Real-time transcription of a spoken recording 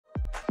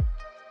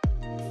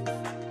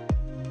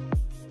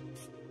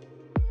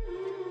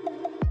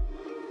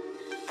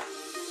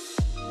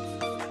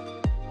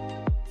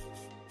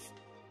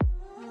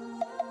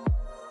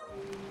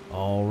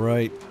All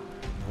right,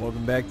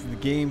 welcome back to the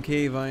Game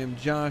Cave. I am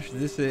Josh.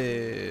 This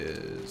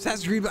is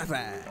Assassin's Creed Black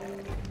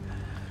Flag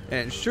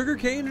and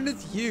Sugarcane and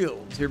its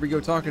yields. Here we go,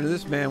 talking to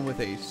this man with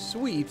a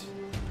sweet,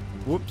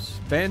 whoops,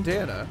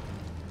 bandana.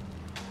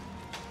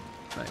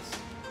 Nice,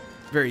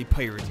 very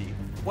piratey.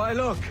 Why,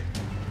 look,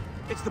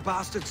 it's the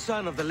bastard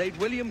son of the late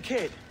William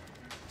Kidd.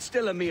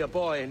 Still a mere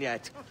boy, and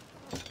yet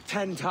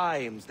 10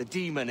 times the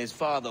demon his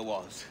father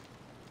was.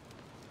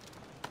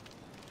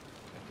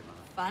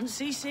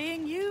 Fancy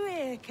seeing you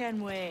here,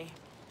 Kenway.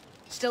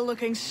 Still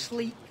looking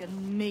sleek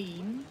and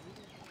mean.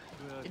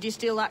 Did you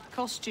steal that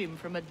costume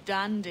from a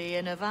dandy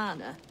in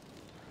Havana?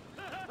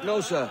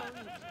 No, sir.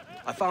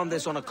 I found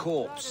this on a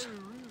corpse.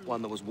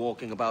 One that was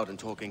walking about and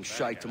talking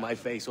shite to my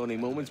face only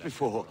moments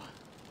before.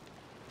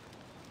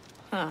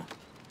 Huh.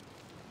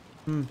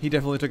 He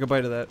definitely took a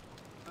bite of that.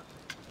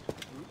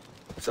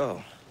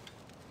 So,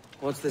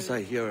 what's this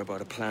I hear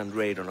about a planned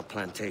raid on a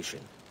plantation?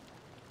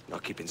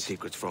 Not keeping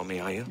secrets from me,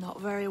 are you?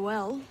 Not very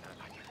well.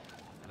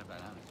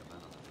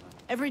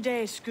 Every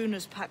day,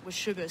 schooners packed with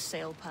sugar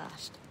sail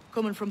past,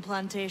 coming from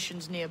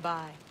plantations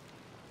nearby.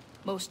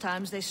 Most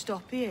times they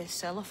stop here,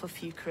 sell off a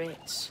few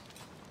crates.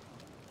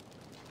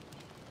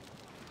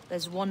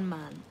 There's one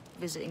man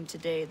visiting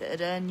today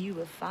that'd earn you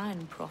a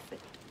fine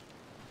profit.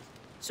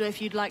 So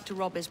if you'd like to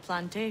rob his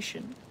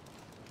plantation,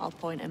 I'll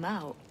point him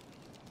out.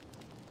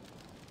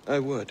 I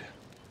would.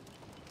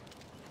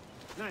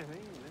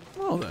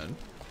 Well then,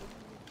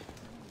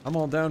 I'm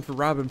all down for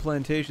robbing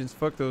plantations.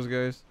 Fuck those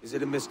guys. Is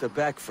it a Mr.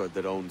 Beckford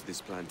that owns this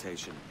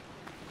plantation?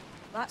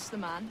 That's the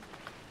man.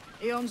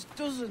 He owns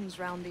dozens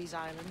round these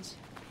islands,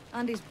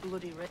 and he's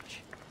bloody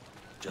rich.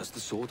 Just the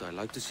sort I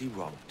like to see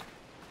robbed.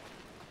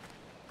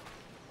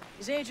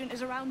 His agent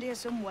is around here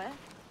somewhere.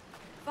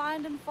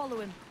 Find and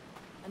follow him,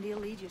 and he'll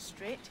lead you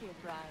straight to your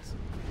prize.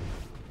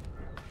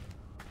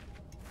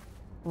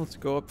 Let's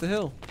go up the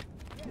hill.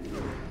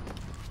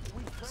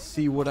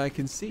 See what I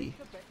can see.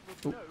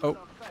 Hey,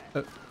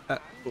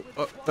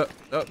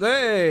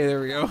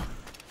 there we go.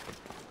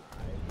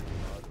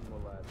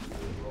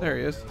 There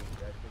he is. To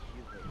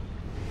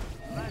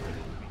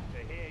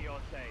hear your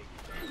say.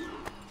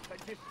 But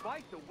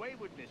despite the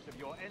waywardness of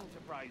your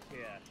enterprise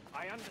here,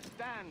 I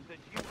understand that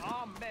you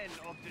are men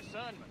of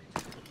discernment.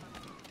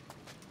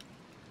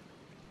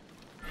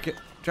 Get,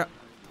 drop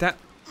that.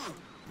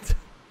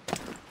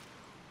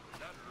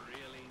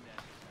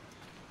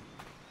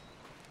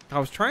 I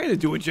was trying to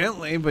do it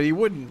gently, but he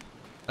wouldn't.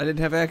 I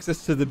didn't have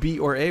access to the B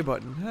or A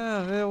button.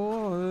 Ah,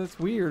 whoa, that's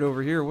weird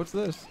over here. What's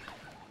this?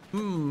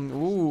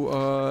 Ooh,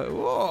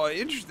 oh,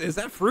 interesting. Is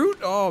that fruit?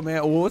 Oh,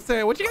 man. Well, what's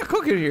that? What you got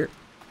cooking here?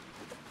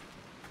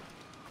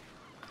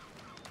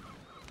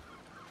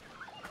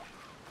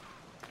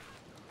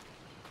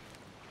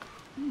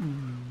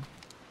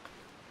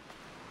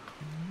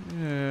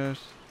 Yes.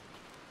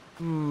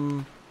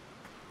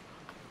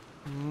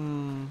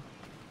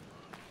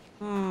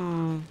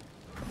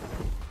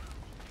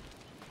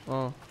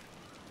 Oh.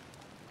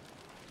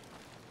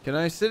 Can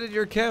I sit at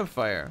your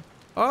campfire?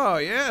 Oh,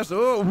 yes. Hey,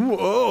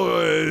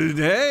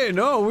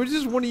 no, we're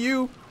just one of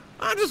you.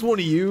 I'm just one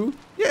of you.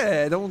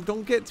 Yeah,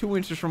 don't get 2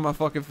 inches from my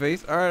fucking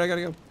face. All right, I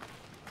gotta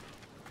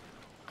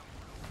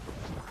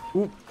go.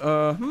 Oop,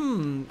 oh,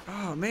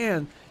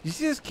 man. You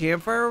see this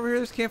campfire over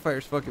here? This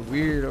campfire's fucking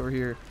weird over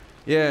here.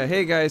 Yeah,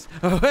 hey, guys.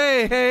 Oh,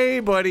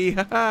 hey, buddy.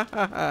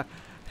 Back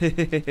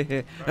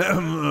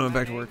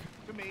to work.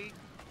 To me,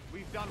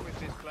 we've done with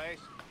this place.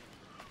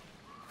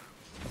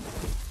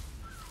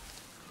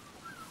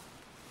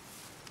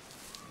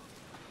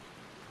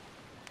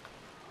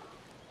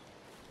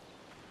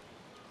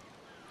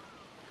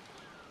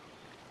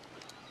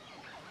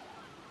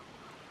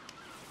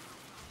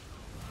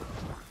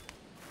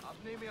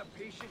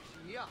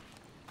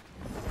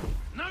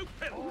 No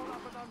pill.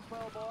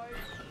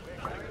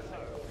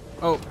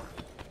 Oh,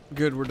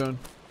 good, we're done.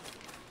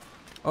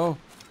 Oh,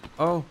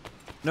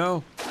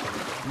 no,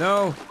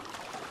 no.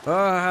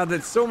 Ah,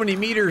 that's so many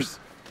meters.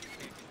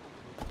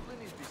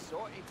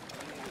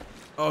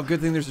 Oh,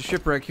 good thing there's a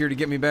shipwreck here to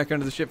get me back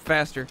onto the ship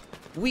faster.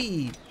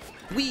 Wee,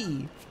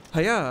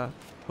 hiya,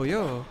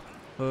 hoyo,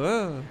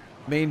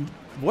 main,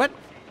 what?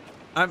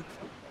 I'm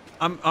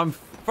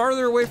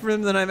farther away from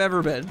him than I've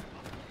ever been.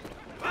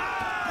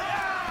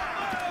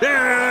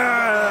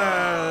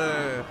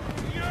 Yeah!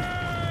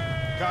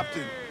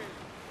 Captain,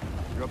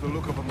 you have the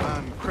look of a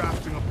man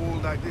crafting a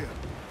bold idea.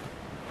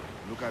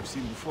 Look I've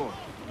seen before.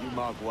 You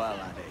mark well,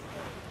 Addy.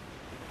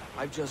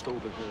 I've just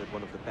overheard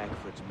one of the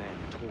Beckford's men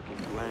talking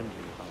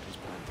grandly about his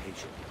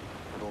plantation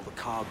and all the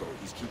cargo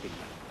he's keeping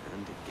there,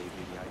 and it gave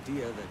me the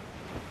idea that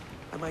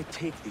I might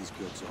take these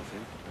goods off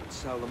him and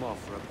sell them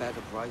off for a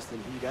better price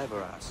than he'd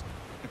ever ask.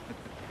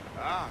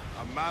 Ah,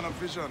 a man of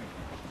vision.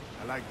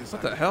 I like this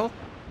What idea. the hell?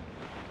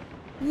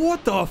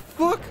 What the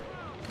fuck?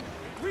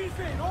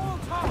 Refit all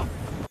top!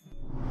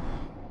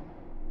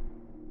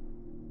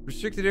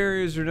 Restricted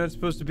areas are not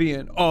supposed to be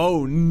in.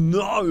 Oh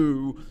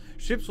no!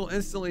 Ships will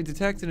instantly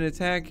detect an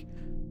attack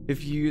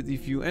if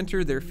you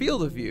enter their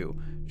field of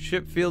view.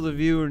 Ship field of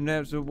view or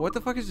navs. What the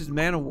fuck is this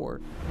man of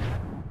war?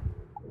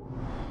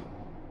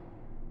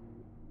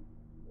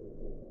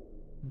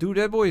 Dude,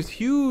 that boy is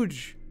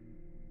huge.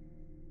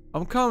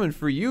 I'm coming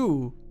for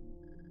you.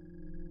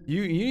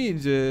 You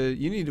need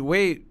to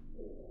wait.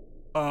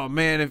 Oh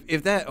man,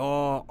 if that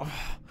I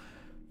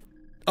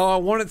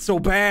want it so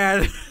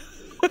bad.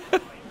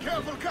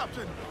 Careful,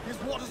 Captain. These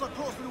waters are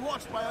closely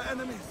watched by our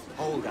enemies.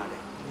 Hold at it.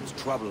 There's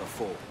trouble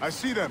afoot. I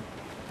see them.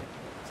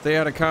 Stay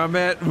out of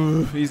combat.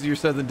 Ooh, easier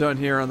said than done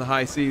here on the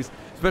high seas,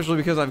 especially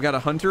because I've got a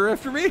hunter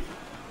after me.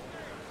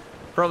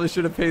 Probably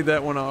should have paid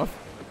that one off.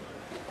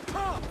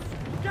 Tops,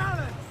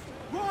 gallants,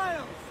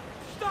 royals,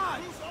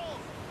 studs.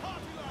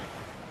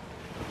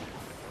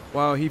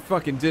 Wow, he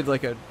fucking did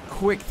like a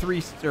quick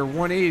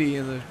 180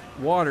 in the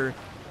water.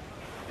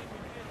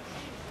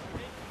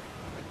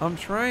 I'm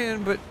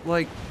trying, but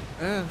like,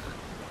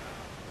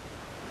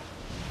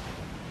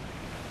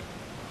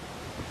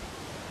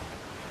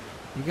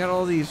 You got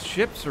all these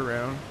ships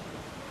around.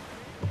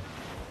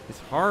 It's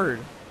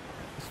hard.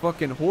 It's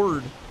fucking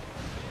horde.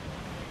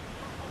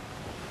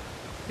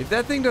 If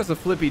that thing does a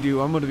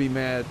flippy-do, I'm gonna be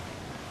mad.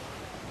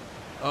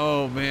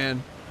 Oh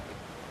man,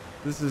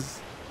 this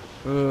is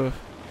rough.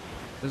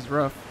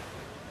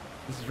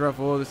 This is rough.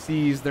 Oh, the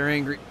seas, they're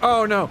angry.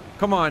 Oh no,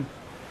 come on.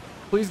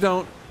 Please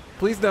don't.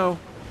 Please no.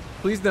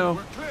 Please no.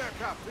 We're clear,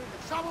 Captain.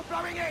 Someone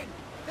blowing in.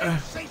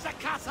 This sees a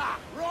cutter.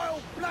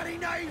 Royal Bloody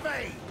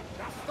Navy.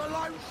 Just the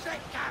lone ship,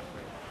 Captain.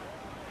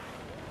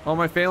 Oh, am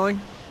I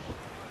failing?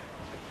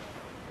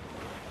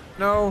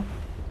 No.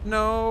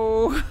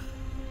 No.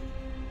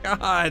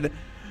 God.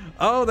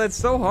 Oh, that's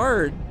so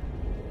hard.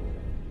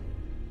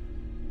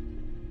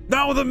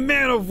 No, the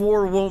man of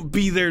war won't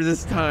be there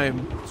this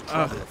time.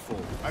 Ugh.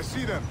 I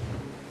see them.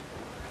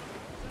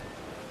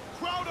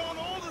 Crowd on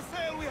all the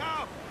sail we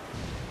have.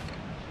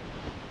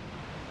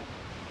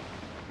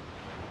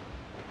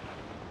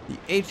 The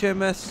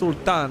HMS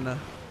Sultana.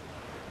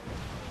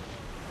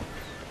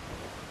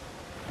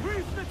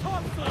 Reef the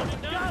topsail,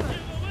 gallants.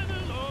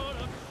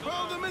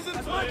 Furl them isn't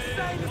As much sail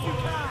as you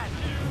can.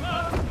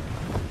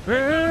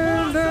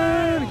 And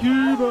then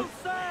Full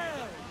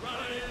sail.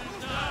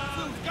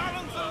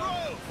 Gallants and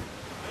royals.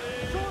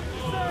 Short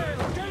sail.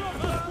 Get off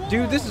the squall.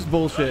 dude, this is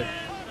bullshit.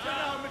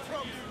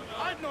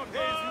 I'd not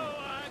haze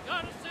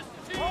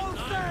you. Full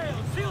sail.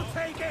 She'll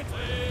take it.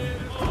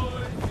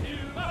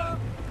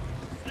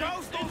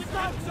 Douse those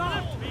Studs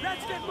up.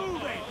 Let's get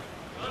moving.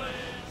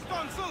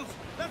 stunsails.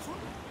 Let's...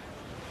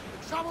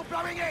 Trouble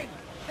blowing in.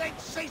 Think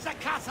she's a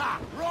cutter.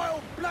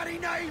 Royal Bloody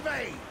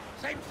Navy.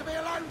 Seems to be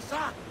alone,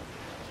 sir.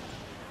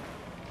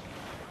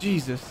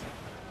 Jesus.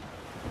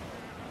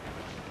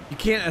 You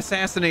can't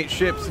assassinate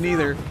ships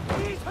neither.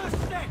 Eat her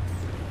sticks.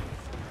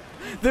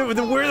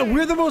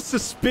 We're the most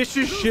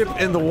suspicious ship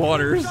in the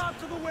waters. Out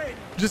to the wind.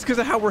 Just because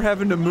of how we're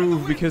having to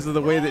move because of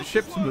the way that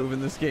ships move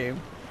in this game.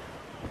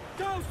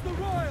 Douse the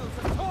royals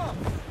and tops.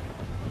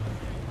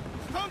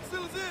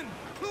 Stunsails in.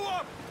 Clue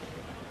up.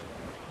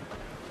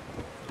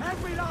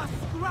 Every last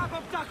scrap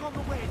of duck on the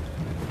wind.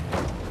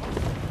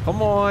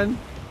 Come on.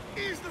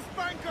 Ease the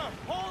spanker.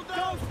 Hold down.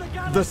 Douse the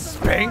gallants The and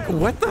spank?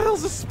 royals. What the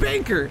hell's a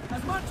spanker?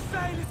 As much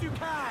sail as you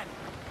can.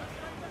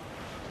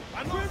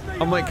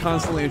 I'm like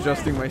constantly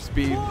adjusting my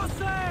speed. More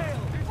sail.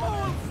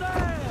 All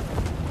sail.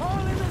 All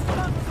in the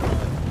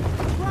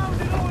stunsail.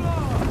 Ground it all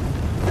on.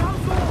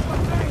 Douse all the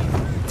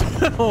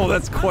mains. Oh,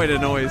 that's quite a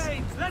Douse all noise.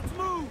 mains. Let's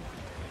move.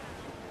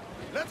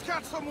 Let's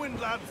catch some wind,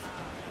 lads.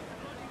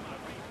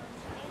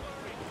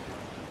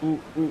 Ooh,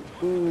 ooh,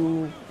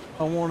 ooh.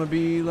 I wanna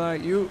be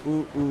like you.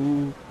 Ooh,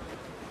 ooh.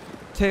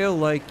 Tail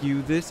like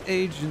you, this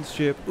agent's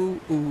ship. Ooh,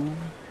 ooh.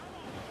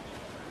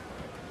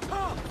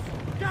 Tops.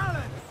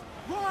 Gallants.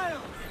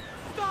 Royals.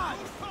 Studs.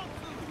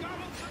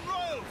 Gallants and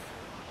royals.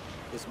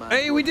 This man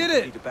Hey, we did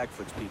it! The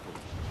Bagford's people.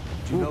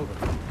 Do you know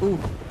them? Ooh.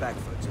 The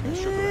Bagfords and their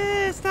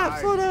sugar. Stop,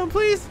 slow down,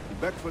 please.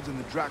 The Beckfords and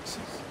the Draxes.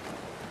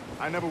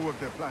 I never worked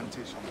their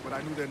plantations, but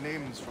I knew their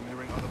names from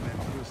hearing other men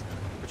use them.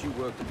 But you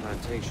worked the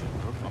plantation,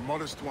 huh? A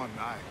modest one,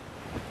 aye.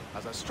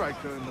 As a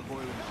striker in the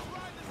boiling house.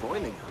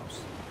 Boiling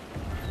house.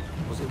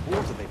 Was it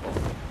water they boiled?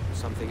 Or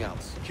something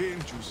else? Cane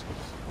juices.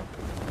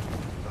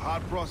 The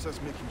hard process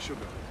making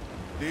sugar.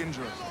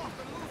 Dangerous.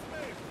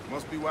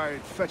 Must be why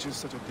it fetches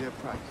such a dear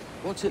price.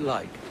 What's it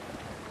like?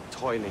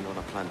 Toiling on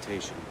a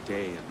plantation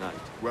day and night.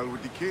 Well,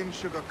 with the cane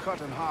sugar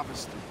cut and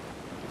harvested,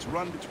 it's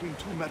run between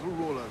two metal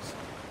rollers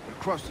that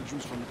crush the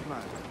juice from the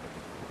plant.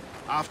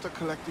 After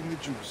collecting the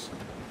juice,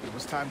 it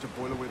was time to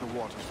boil away the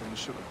waters from the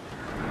sugar.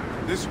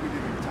 This we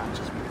did in touch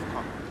as we have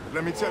come.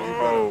 Let me tell you,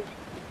 brother.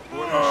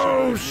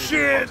 Oh,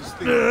 shit.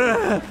 Just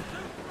a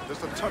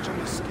touch on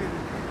the skin.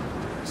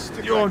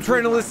 Stick Yo, like I'm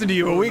trying to wood listen to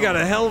you, but we got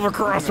a hell of a and a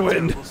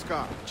crosswind. terrible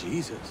scar.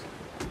 Jesus.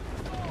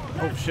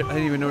 Oh shit, I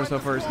didn't even notice how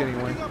far it's getting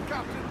away. Bring up,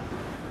 Captain.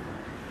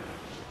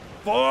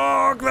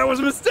 Fuck, that was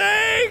a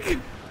mistake!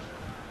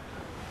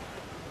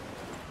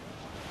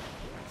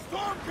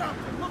 Storm,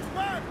 Captain. Looks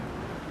bad.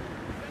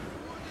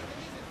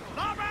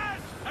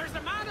 Lovers! There's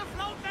a man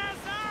afloat there,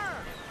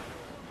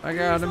 sir! I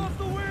got Ease him. off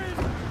the wind!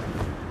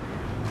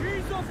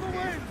 Ease off the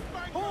wind!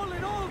 Haul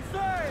in all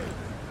sail!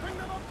 Bring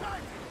them up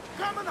tight!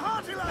 Come and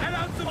hearty, lad! Head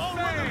out some All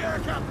weather there,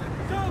 sail! Captain!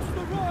 Douse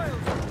the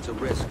royals! It's a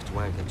risk to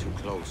anchor too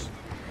close.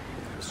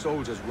 The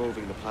soldiers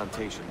roving the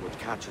plantation would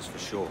catch us for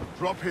sure.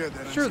 Drop here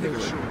then Sure and they stay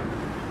would. ashore.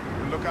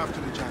 We'll look after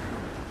the jackal.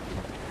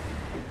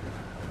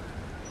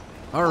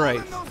 All right.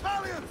 All in those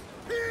halyards!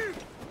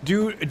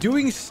 Heave!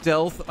 Doing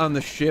stealth on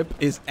the ship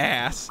is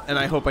ass, and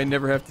I hope I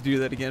never have to do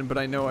that again, but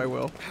I know I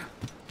will.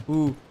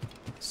 Ooh.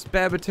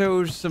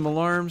 Spabatage, some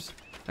alarms.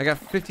 I got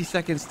 50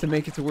 seconds to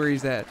make it to where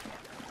he's at.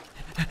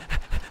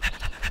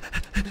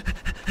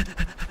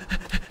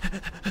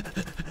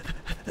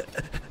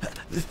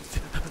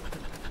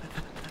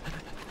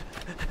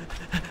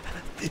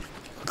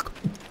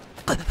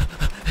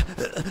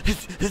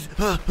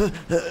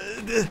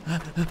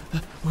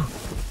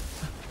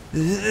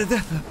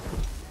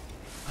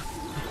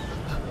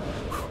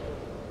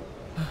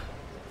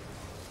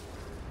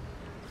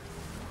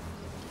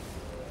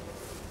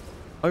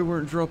 I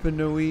weren't dropping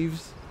no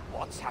eaves.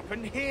 What's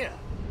happened here?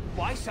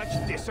 Why such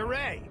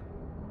disarray?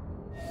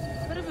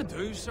 Bit of a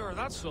do, sir,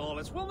 that's all.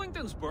 It's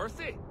Wilmington's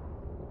birthday.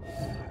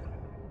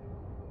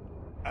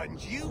 And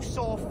you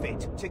saw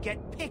fit to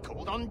get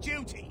pickled on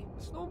duty?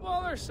 It's no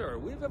bother, sir.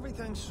 We've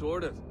everything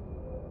sorted.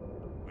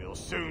 We'll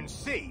soon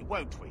see,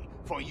 won't we?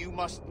 For you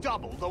must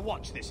double the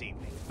watch this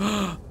evening.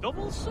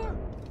 Double, sir?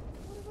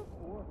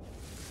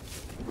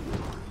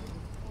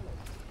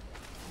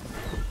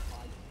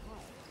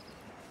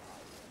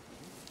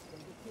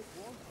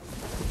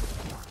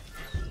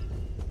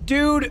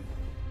 Dude!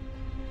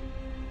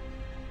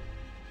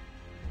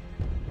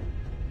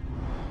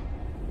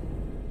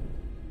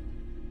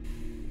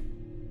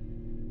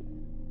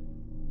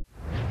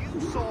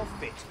 You saw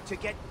fit to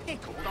get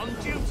pickled on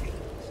duty.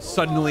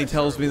 Suddenly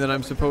tells me that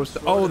I'm supposed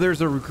to. Oh,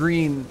 there's a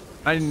green.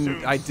 I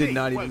did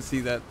not even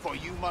see that. For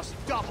you must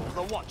double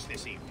the watch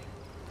this evening.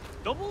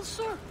 Double,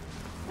 sir?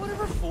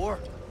 Whatever for?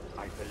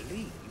 I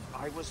believe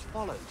I was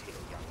followed here,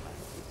 young man.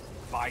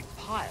 By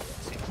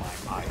pirates, in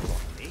my eyes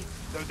only,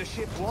 though the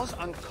ship was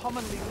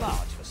uncommonly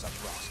large for such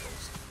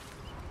rascals.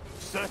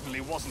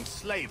 Certainly wasn't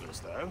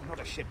slavers, though, not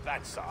a ship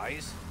that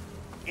size.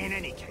 In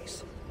any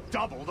case,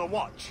 double the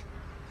watch.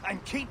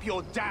 And keep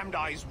your damned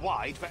eyes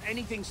wide for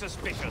anything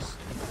suspicious.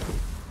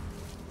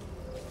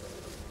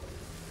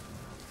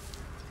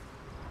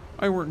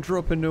 I weren't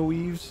dropping no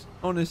eaves.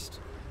 Honest.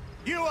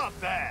 You up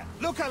there!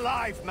 Look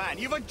alive, man!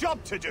 You've a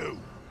job to do!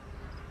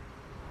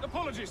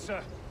 Apologies,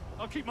 sir.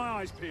 I'll keep my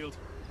eyes peeled.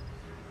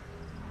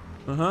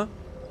 Uh-huh.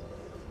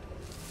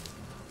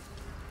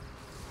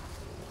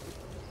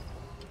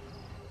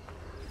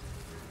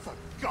 For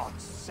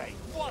God's sake,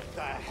 what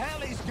the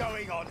hell is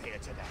going on here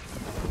today?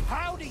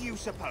 How do you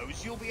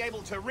suppose you'll be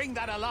able to ring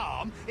that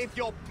alarm if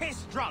you're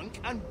piss drunk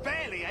and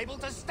barely able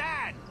to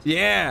stand?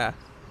 Yeah.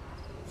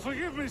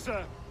 Forgive me,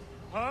 sir.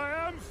 I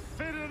am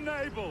fit and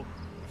able.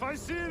 If I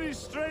see any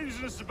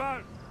strangeness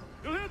about,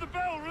 you'll hear the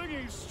bell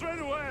ringing straight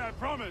away, I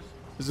promise.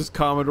 Is this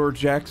Commodore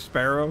Jack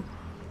Sparrow?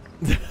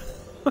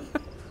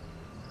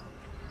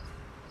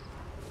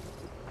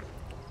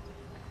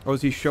 Oh,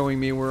 is he showing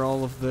me where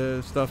all of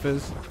the stuff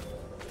is?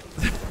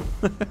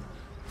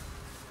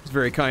 It's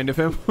very kind of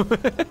him.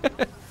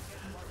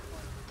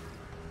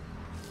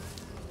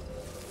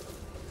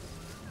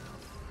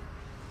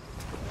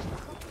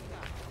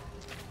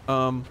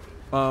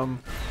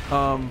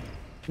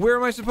 Where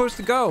am I supposed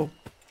to go?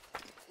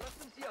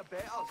 Listen to your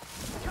better.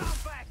 Come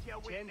back, you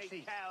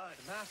wimpy coward.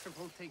 The master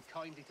won't take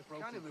kindly to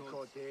broken goods.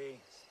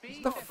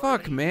 What the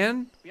fuck,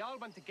 man? We all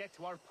want to get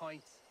to our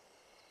points.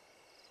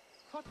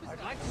 What was I'd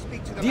that? like to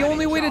speak to the The man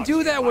only in way to charge do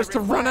here. that was I to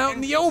run require out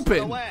in the entrance to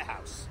open.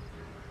 warehouse.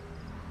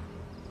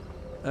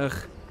 Ugh.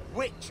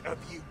 Which of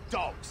you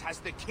dogs has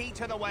the key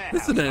to the warehouse?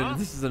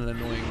 This is an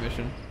annoying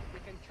mission. You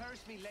can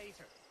curse me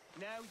later.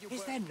 Now you Is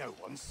work. there no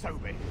one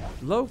sober here?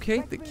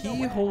 Locate the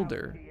key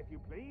holder. If you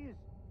please.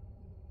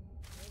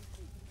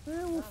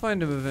 We'll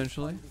find him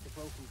eventually.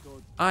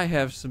 I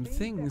have some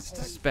things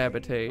to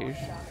spabatage.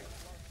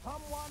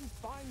 Someone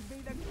find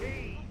me the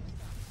key.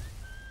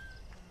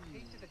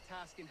 Keep to the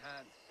task in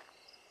hand.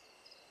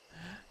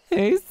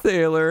 Hey,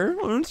 sailor,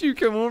 why don't you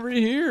come over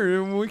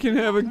here and we can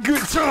have a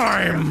good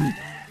time?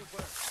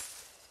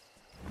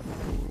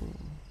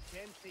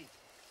 Gently.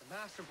 The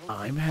master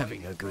won't I'm take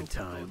having kindly a to good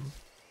broken time. goods.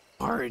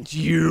 Aren't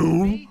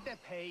you? Beat the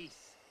pace.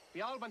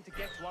 We all want to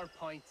get to our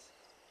points.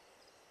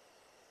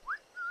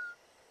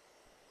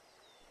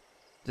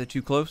 Is that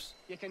too close?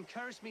 You can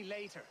curse me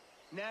later.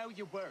 Now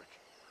you work.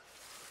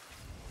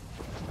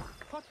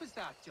 What was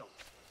that, Joe?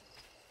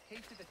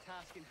 Keep to the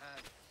task in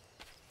hand.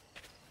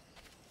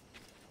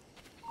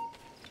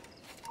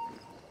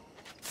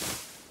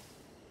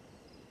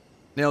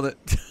 Nailed it.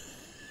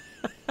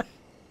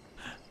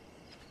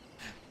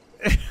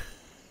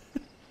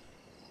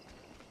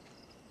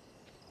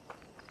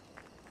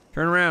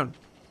 Turn around.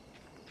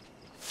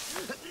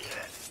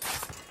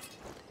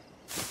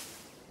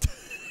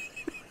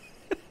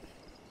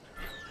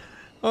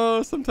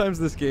 Oh, sometimes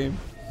this game.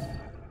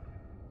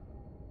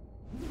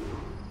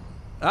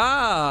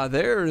 Ah,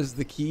 there's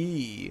the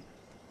key.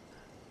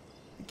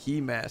 The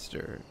key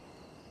master.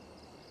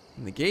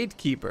 And the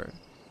gatekeeper.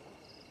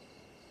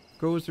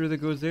 Goes through the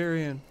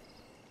Gozerian.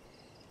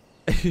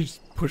 He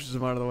just pushes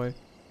him out of the way.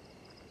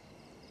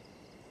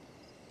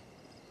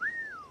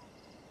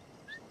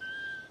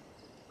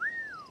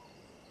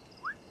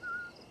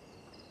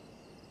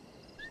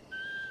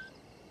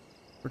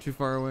 We're too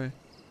far away.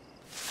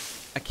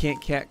 I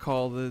can't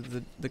catcall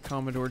the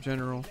Commodore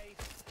General.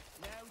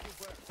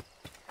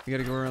 We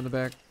gotta go around the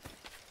back.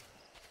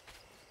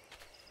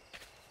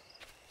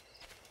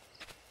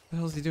 What the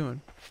hell is he doing?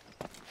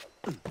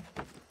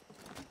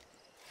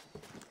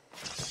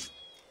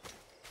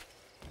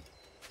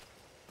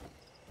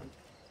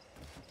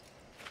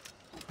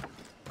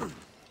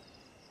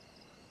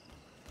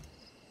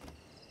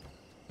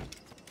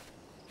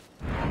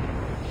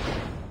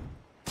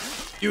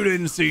 You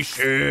didn't see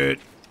shit.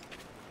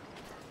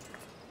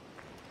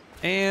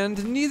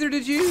 And neither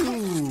did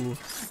you.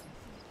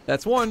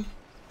 That's one.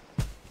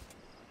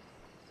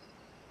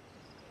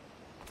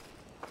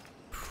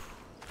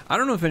 I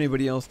don't know if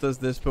anybody else does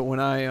this, but when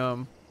I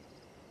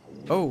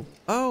oh,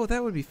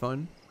 that would be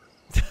fun.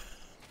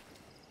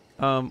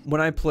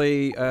 When I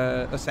play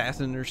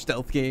assassin or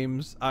stealth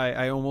games,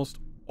 I almost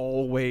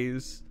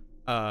always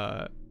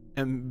am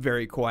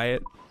very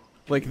quiet.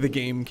 Like the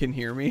game can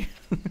hear me.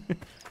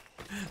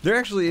 There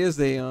actually is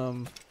a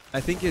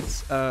I think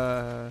it's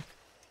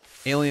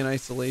alien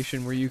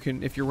isolation where you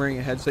can, if you're wearing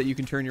a headset, you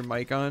can turn your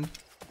mic on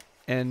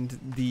and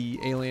the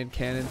alien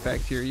can in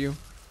fact hear you.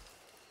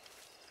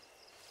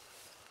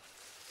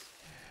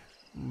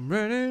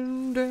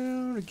 Running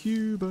down to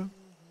Cuba.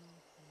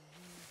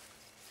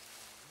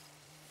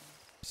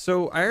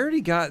 So I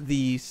already got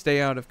the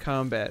stay out of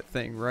combat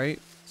thing, right?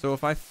 So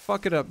if I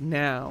fuck it up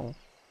now,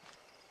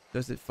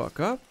 does it fuck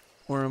up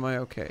or am I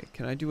okay?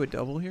 Can I do a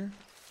double here?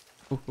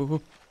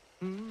 Ooh.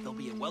 They'll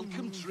be a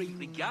welcome treat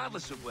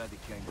regardless of where they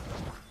came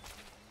from.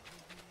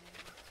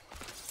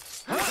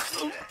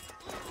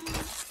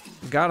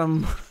 Got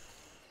him.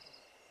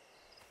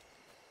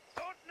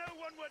 Thought no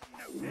one would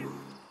notice.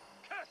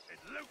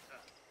 Cursed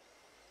Luther.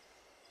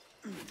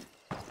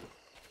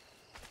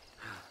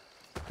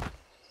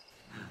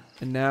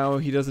 And now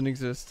he doesn't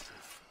exist.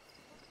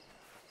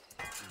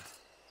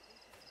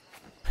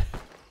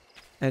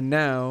 And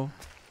now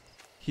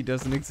he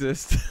doesn't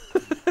exist.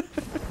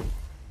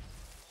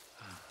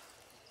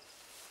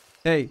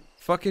 Hey,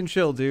 fucking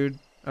chill, dude.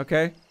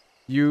 Okay?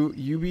 You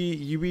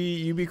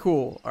be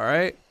cool, all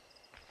right?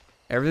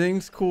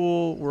 Everything's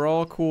cool. We're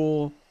all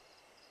cool.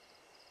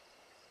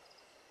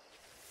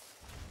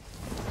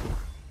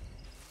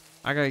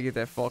 I gotta get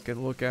that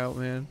fucking lookout,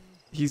 man.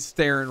 He's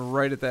staring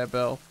right at that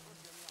bell.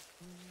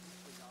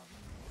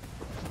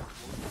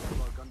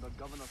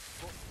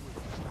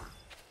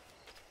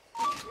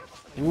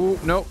 Ooh,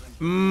 nope.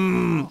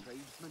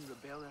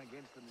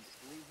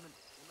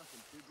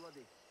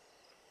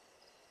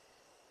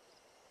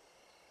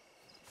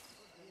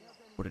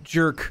 What a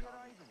jerk.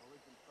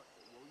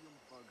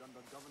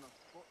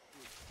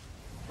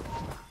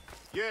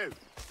 You.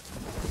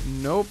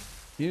 Nope.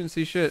 You didn't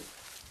see shit.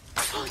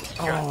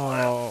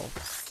 Oh.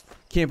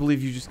 Can't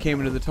believe you just came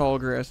into the tall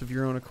grass of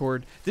your own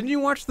accord. Didn't you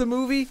watch the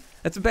movie?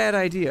 That's a bad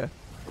idea.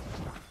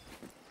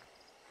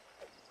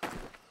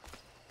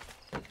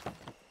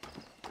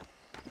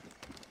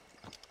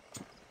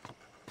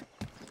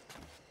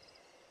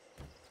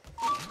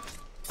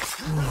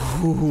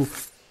 Ooh.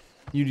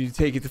 You need to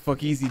take it the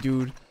fuck easy,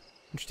 dude.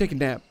 Why don't you take a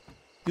nap?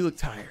 You look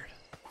tired.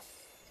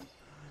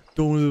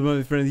 Don't worry about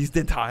my friend, he's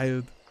dead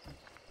tired.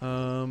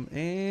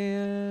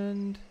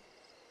 And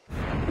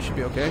we should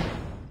be okay.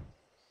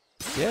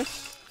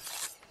 Yes.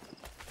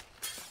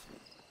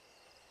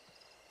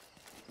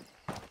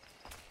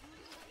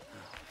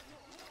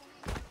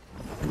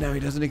 And now he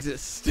doesn't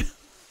exist.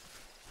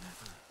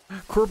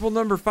 Corporal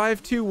number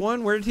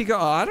 521, where did he go?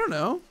 Oh, I don't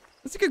know.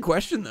 That's a good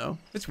question though.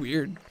 It's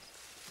weird.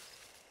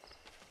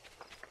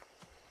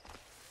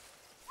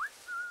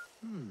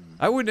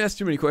 I wouldn't ask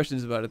too many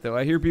questions about it though.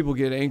 I hear people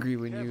get angry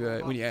when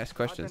you ask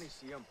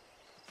questions.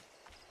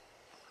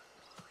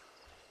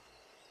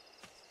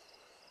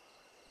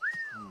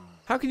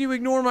 How can you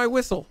ignore my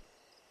whistle?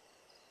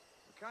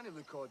 Can't he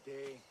look all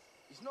day?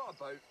 He's not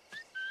about.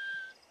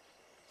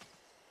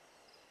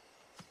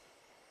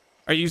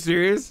 Are you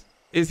serious?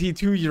 Is he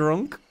too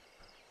drunk?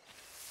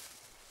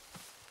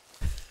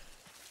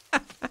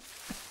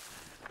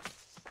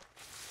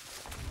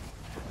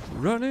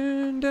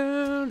 Running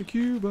down to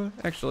Cuba.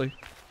 Actually.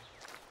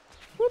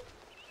 Whoop.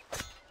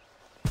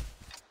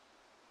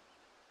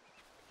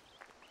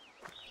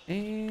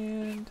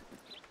 And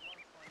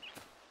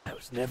I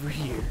was never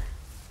here.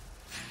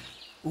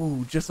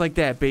 Ooh, just like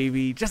that,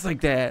 baby. Just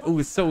like that. Ooh,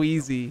 it's so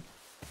easy.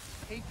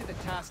 Take to the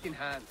task in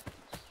hand.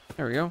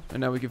 There we go.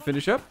 And now we can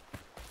finish up.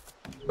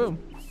 Boom.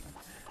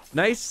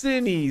 Nice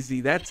and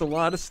easy. That's a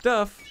lot of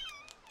stuff.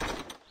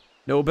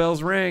 No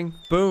bells rang.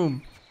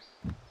 Boom.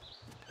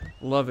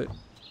 Love it.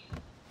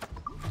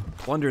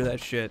 Plunder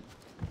that shit.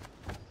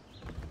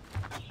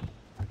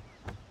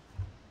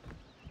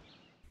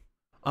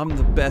 I'm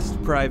the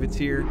best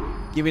privateer.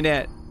 Give me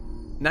that.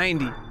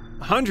 90.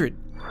 100.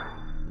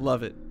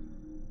 Love it.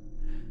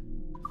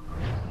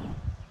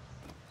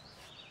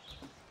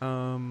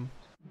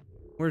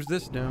 Where's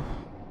this now?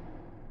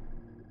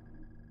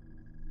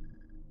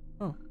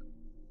 Oh.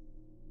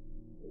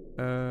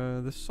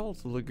 The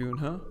Salt Lagoon,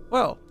 huh?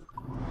 Well,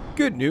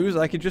 good news.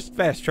 I could just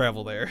fast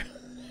travel there.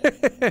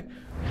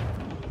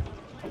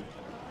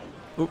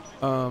 Oop,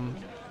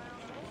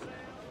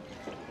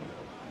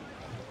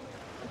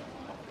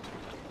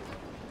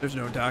 there's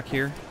no dock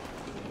here.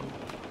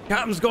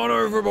 Captain's gone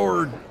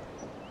overboard.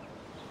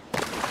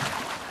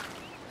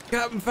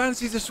 Captain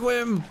fancies a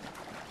swim.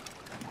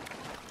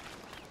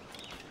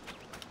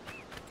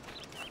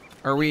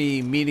 Are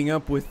we meeting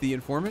up with the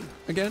informant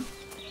again?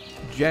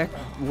 Jack,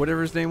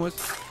 whatever his name was.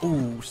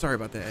 Ooh, sorry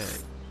about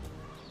that.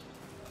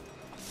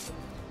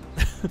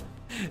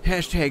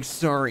 Hashtag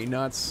sorry,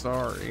 not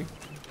sorry.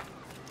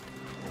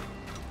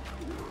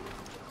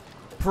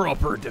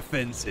 Proper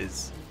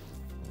defenses.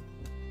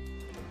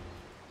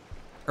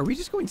 Are we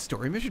just going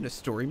story mission to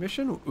story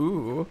mission?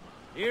 Ooh.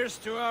 Here's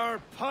to our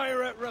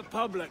pirate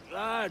republic,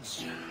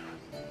 lads.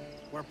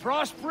 We're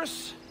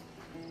prosperous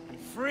and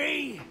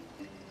free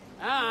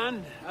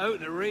and out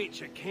the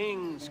reach of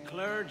kings,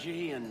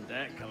 clergy, and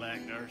debt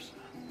collectors.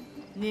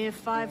 Near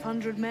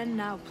 500 men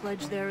now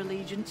pledge their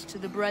allegiance to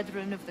the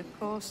Brethren of the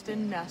Coast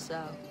in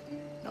Nassau.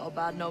 Not a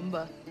bad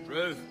number.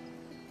 Truth.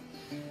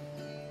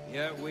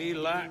 Yet we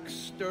lack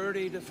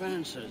sturdy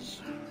defenses.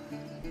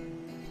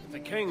 If the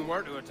king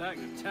were to attack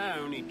the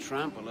town, he'd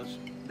trample us.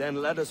 Then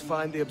let us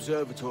find the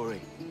observatory.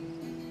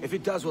 If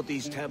it does what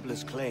these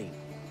Templars claim,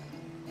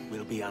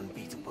 we'll be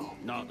unbeatable.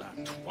 Not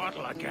that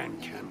twaddle again,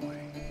 can we?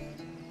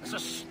 It's a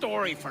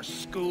story for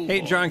school. Hey,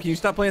 John, can you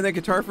stop playing that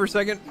guitar for a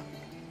second?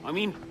 I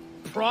mean,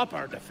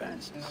 proper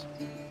defenses.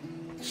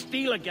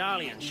 Steal a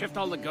galleon, shift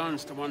all the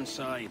guns to one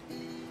side.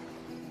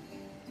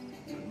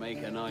 Would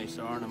make a nice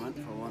ornament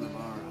for one of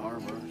our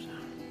harbors.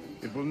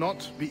 It will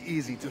not be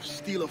easy to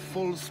steal a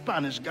full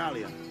Spanish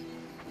galleon.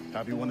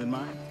 Have you one in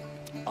mind?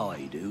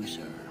 I do,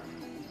 sir.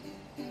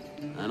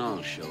 And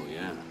I'll show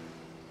you.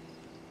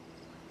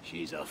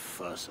 She's a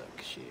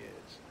fussock, she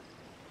is.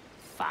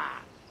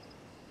 Fat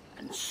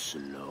and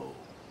slow.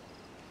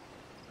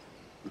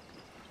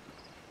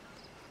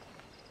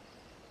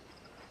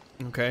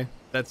 Okay,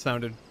 that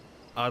sounded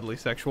oddly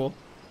sexual. Of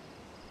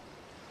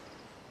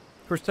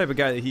course, the type of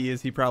guy that he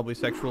is, he probably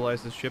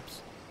sexualizes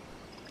ships.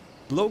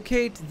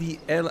 Locate the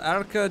El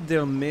Arca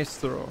del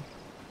Maestro.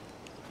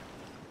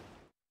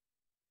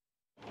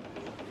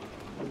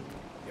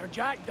 Your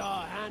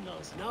jackdaw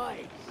handles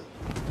nice.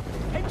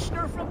 Pinched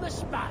her from the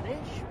Spanish,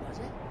 was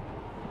it?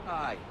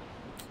 Aye.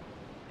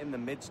 In the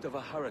midst of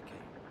a hurricane.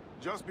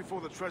 Just before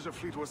the treasure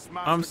fleet was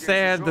smashed. I'm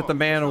sad that the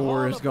man of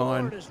war is All gone.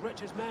 aboard as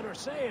rich as men are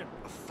saying.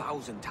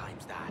 1,000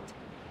 times that.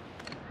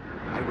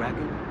 I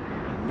reckon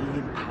 £1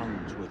 million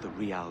worth of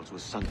reals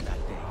was sunk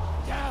that day.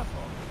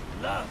 Devil,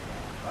 love,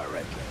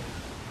 hurricane.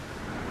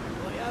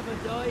 We'll have a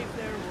dive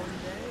there one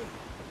day.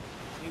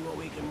 See what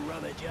we can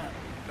rummage up.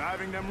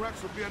 Diving them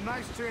wrecks would be a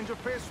nice change of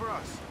pace for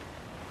us.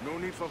 No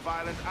need for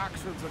violent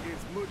actions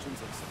against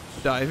merchants and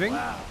such. Diving?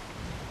 Wow.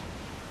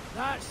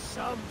 That's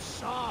some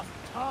soft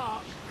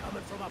talk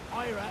coming from a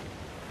pirate.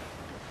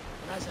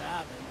 And as it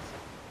happens,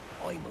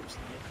 I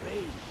mostly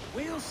agree.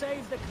 We'll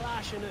save the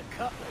clashing of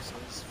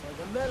cutlasses for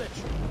the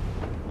military.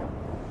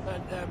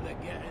 And them that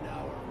get in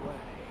our way.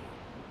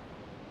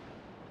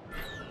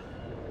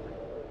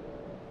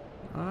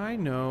 I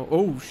know.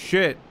 Oh,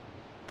 shit.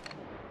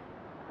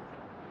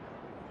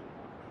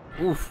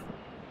 Oof.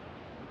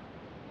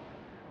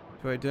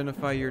 To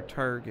identify your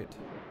target.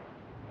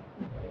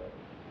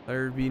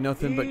 There'd be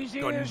nothing but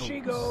Easy gun as she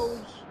bolts.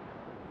 goes.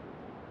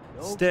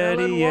 No Steady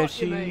telling as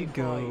what you she may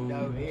find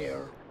out goes.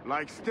 here.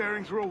 Like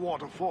staring through a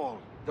waterfall.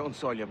 Don't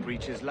soil your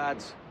breeches,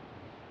 lads.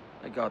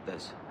 I got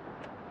this.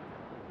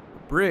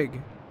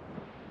 Brig.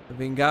 The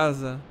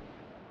Vengaza.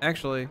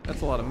 Actually,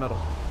 that's a lot of metal.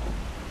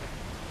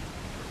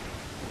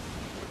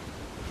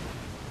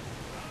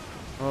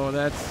 Oh,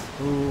 that's...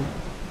 Ooh.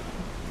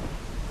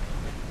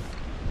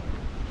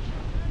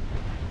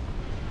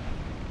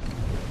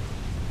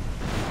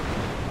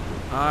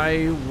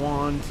 I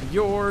want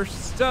your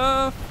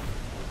stuff.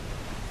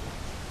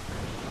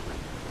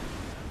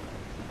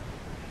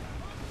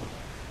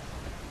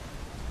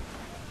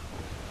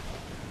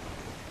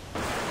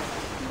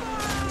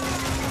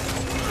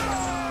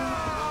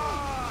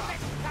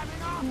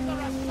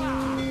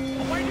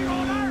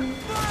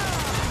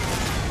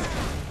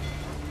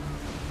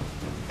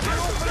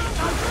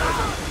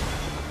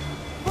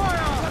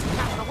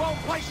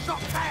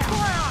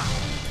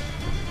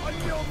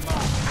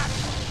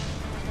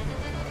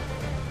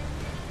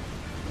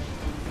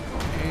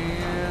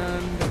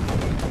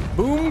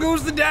 Boom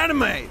goes the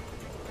dynamite.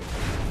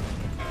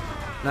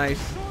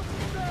 Nice.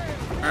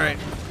 All right,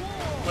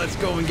 let's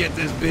go and get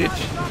this bitch.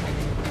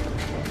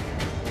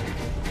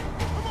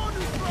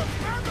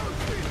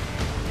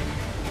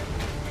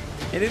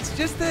 And it's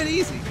just that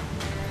easy.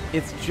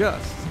 It's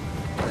just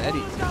that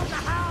easy.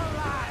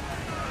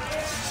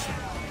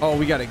 Oh,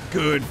 we got a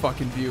good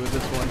fucking view of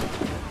this one.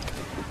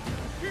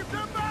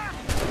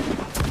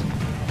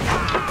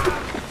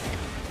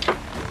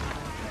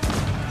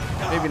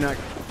 Maybe not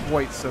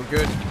quite so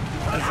good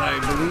as I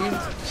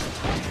believed.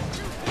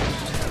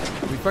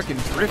 We fucking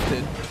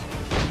drifted.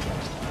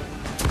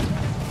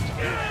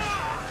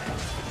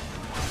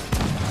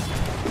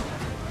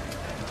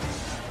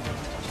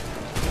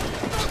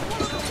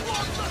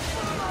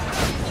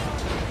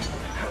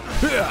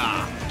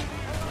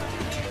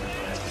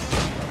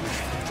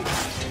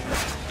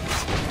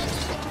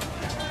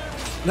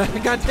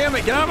 God damn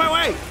it, get out of my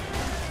way!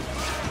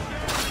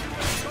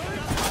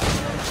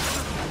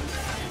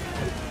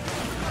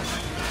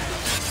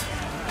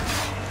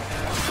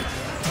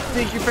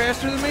 Think you're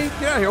faster than me?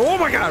 Get out of here. Oh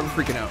my god, I'm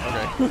freaking out.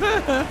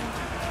 Okay.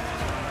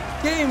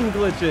 Game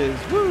glitches.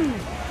 Woo!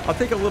 I'll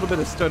take a little bit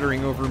of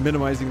stuttering over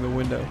minimizing the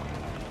window.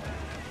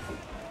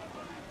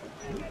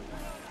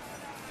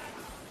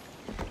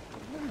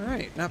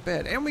 Alright, not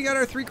bad. And we got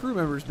our 3 crew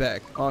members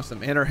back.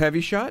 Awesome. And our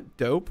heavy shot.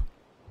 Dope.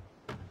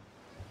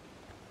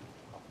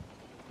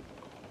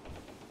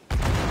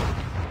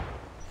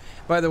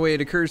 By the way,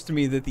 it occurs to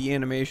me that the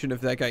animation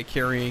of that guy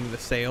carrying the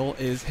sail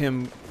is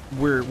him.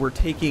 We're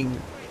taking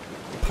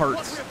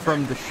parts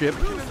from the ship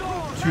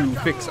to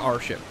fix our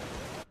ship.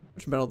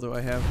 Which metal do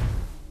I have?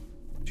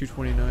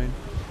 229.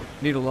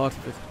 Need a lot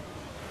of it.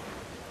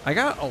 I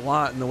got a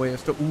lot in the way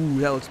of stuff. Ooh,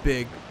 that looks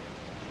big.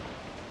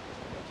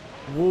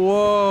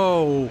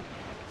 Whoa.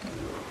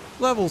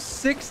 Level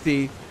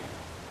 60.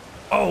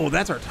 Oh,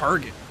 that's our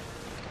target.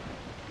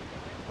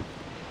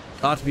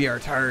 Ought to be our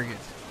target.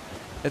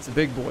 It's a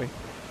big boy.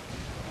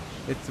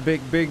 It's a big,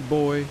 big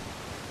boy.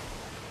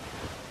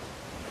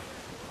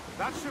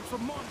 That ship's a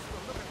monster.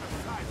 Look at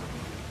the size of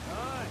it.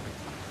 Aye.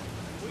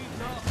 We've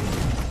not.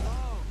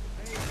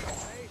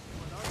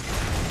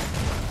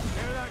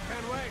 Hear that,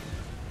 Kenway?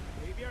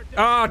 Leave your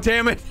Oh,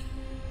 damn it.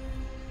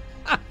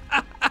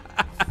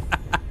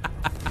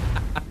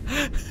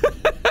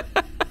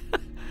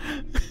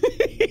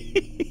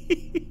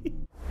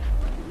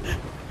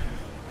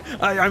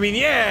 I mean,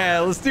 yeah,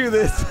 let's do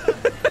this.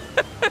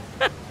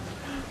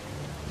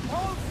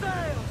 All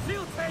sails,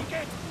 he'll take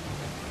it.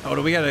 Oh,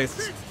 do we gotta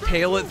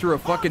tail it through a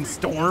fucking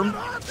storm?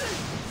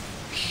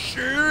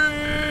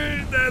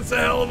 Shit, that's a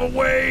hell of a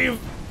wave.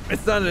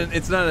 It's not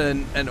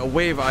a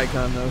wave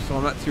icon though, so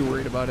I'm not too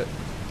worried about it.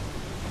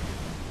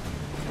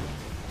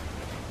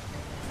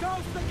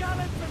 Goes the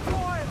gallants and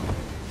royal.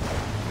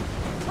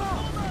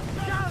 Top,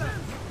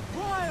 gallants,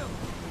 royal,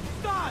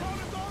 start.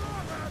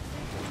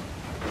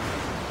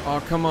 Oh,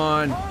 come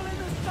on. All in the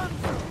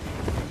stunsail.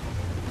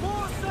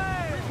 More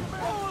sail,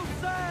 all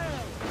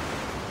sail.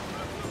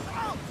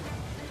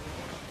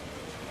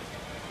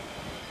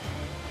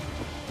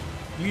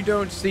 You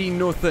don't see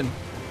nothing.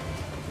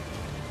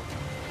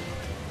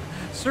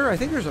 Sir, I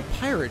think there's a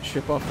pirate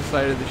ship off the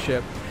side of the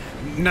ship.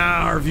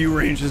 Nah, our view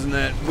range isn't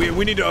that. We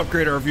need to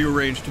upgrade our view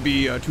range to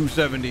be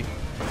 270. And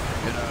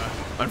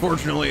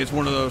unfortunately, it's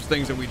one of those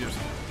things that we just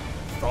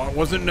thought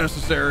wasn't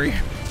necessary.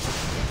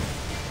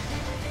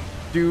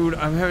 Dude,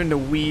 I'm having to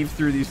weave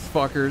through these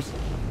fuckers.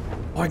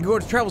 Oh, I can go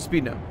to travel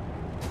speed now.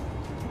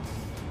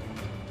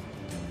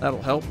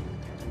 That'll help.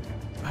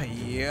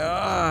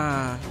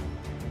 Yeah.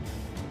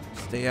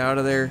 Stay out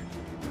of there.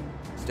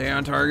 Stay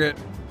on target.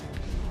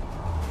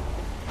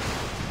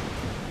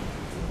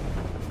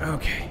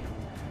 Okay.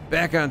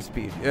 Back on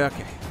speed.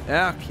 Okay.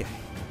 Okay.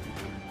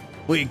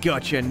 We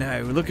got you now.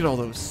 Look at all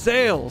those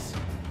sails.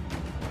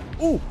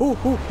 Ooh, ooh,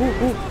 ooh, ooh,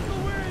 ooh.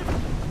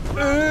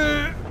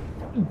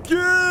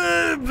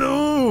 Good.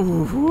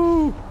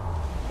 Ooh.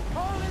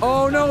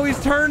 Oh no,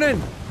 he's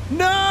turning.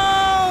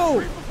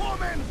 No!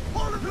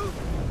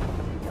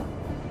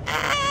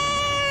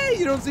 Ah,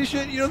 you don't see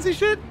shit. You don't see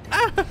shit.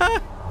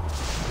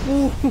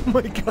 Oh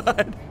my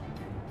god.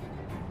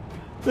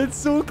 That's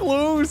so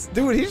close.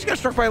 Dude, he just got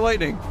struck by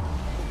lightning.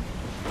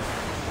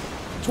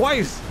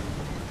 Twice.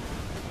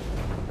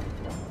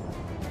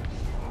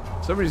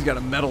 Somebody's got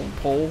a metal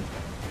pole.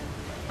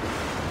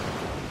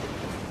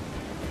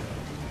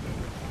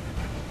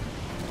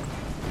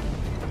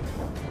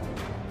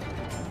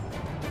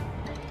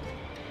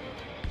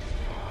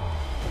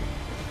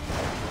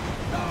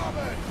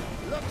 Starboard!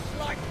 Looks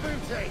like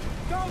booty!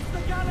 Goes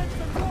the gallants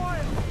and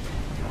royal.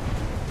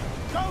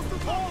 Goes the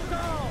all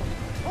down.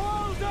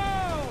 All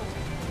down.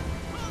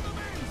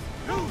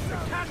 Loose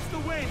and catch the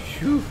wind.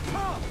 Phew.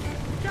 Top,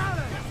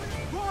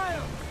 gallants,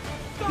 royal.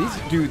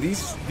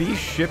 These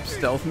ship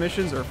stealth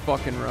missions are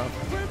fucking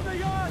rough. Trim the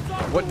yards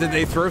off. What, did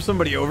they throw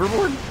somebody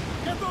overboard?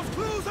 Get those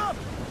crews up.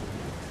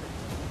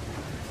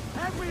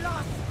 Every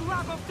last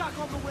scrap of duck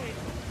on the wind.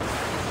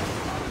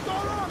 Go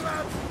on,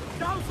 lads.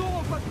 Down's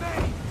all but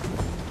me.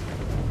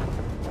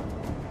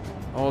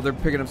 Oh, they're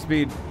picking up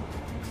speed.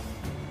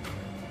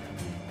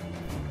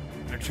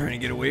 They're trying to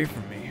get away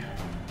from me.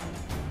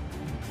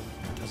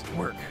 It doesn't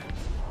work.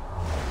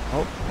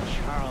 Oh.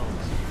 Charles.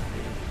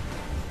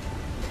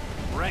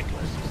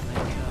 Reckless as they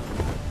come.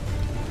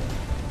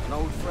 An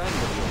old friend of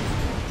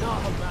yours.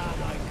 Not a man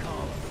I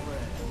call a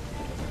friend.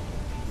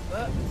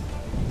 But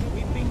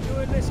we've been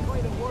doing this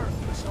kind of work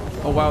for so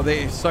long. Oh wow,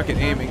 they suck at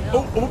aiming.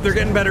 Oh, they're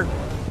getting better.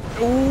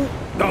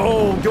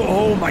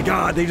 Oh my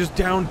god, they just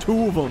downed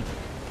 2 of them.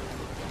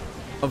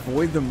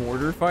 Avoid the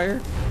mortar fire.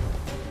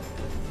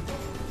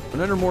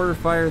 When under mortar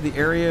fire, the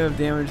area of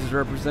damage is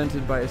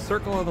represented by a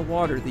circle on the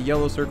water. The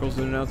yellow circles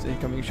announce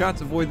incoming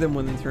shots. Avoid them.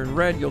 When they turn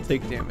red, you'll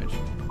take damage.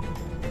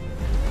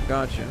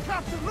 Gotcha.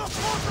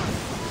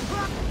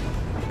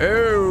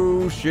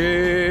 Oh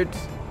shit.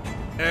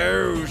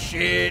 Oh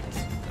shit.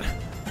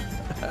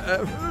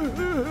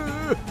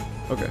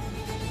 Okay.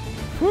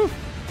 Whew.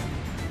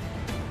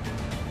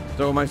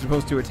 So am I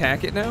supposed to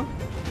attack it now?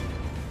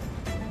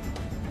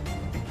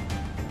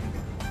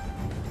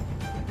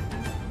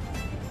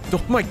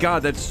 Oh my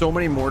god, that's so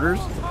many mortars.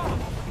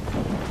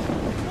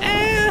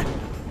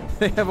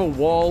 They have a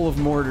wall of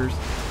mortars.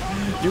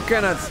 You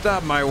cannot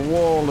stop my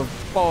wall of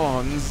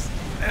spawns.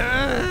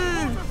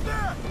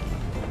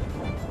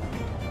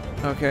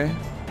 Okay.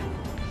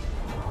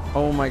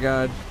 Oh my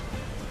god.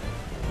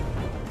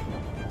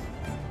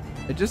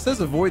 It just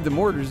says avoid the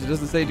mortars. It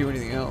doesn't say do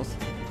anything else.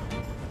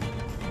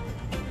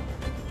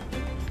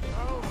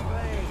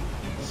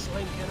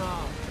 Slinking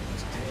off.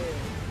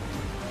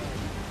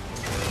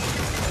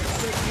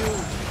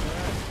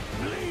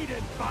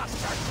 Bleeding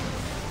bastard!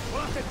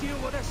 We'll have to deal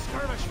with this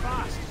skirmish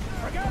fast.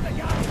 Forget the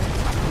galleon.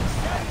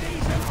 Send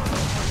these in for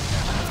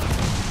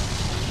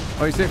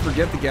Oh, you say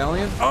forget the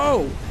galleon?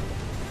 Oh!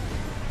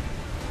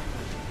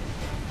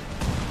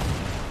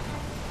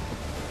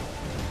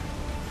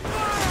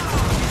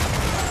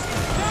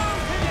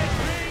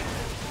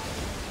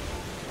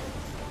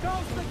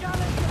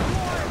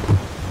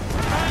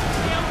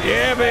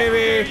 Yeah,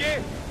 baby!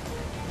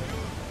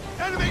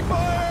 Enemy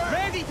fire!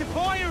 Ready to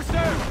fire,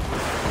 sir!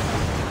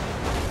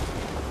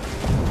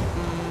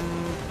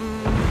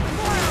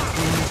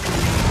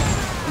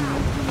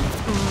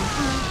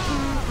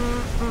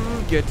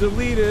 Get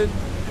deleted.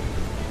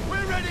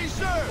 We're ready,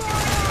 sir!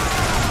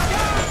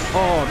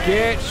 Oh,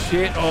 get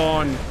shit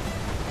on.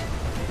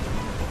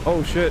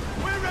 Oh, shit.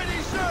 We're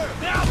ready, sir!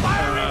 Now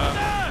firing,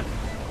 sir!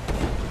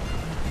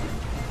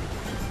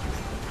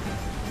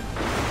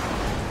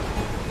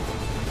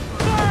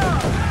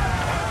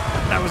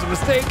 That was a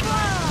mistake.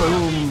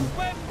 Boom.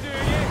 Swim, do you?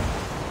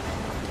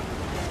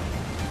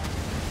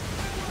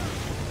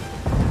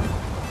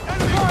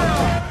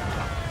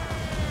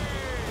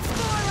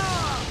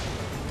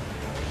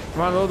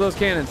 Come on, load those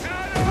cannons.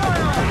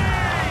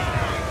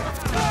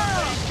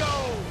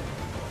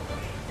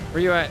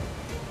 Where you at?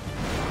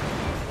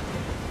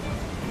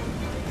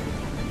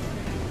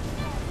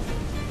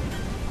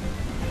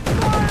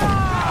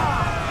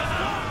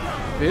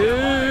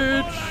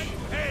 Bitch.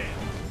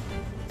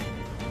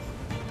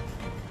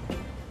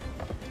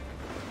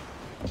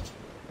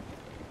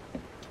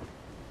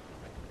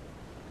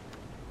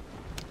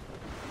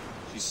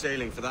 She's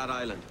sailing for that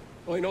island.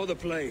 I know the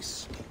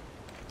place.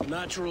 A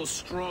natural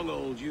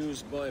stronghold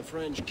used by a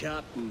French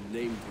captain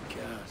named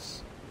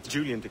Ducasse.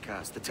 Julian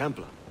Ducasse, the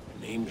Templar.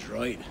 Name's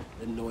right.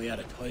 Didn't know he had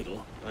a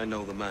title. I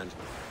know the man.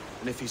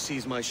 And if he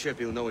sees my ship,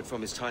 he'll know it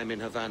from his time in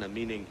Havana,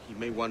 meaning he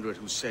may wonder at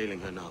who's sailing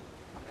her now.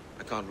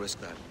 I can't risk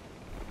that.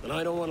 But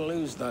I don't want to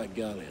lose that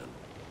galleon.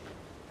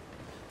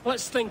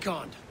 Let's think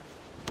on it.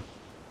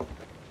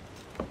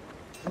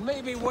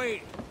 Maybe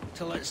wait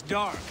till it's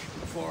dark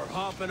before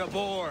hopping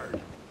aboard.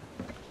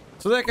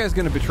 So that guy's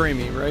gonna betray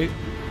me, right?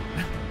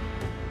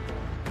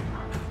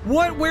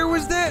 What? Where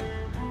was that?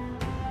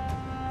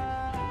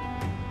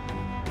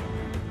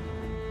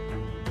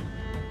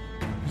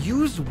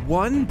 Use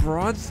one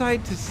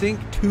broadside to sink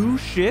 2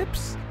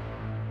 ships?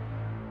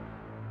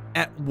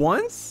 At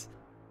once?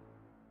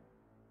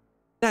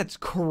 That's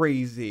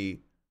crazy.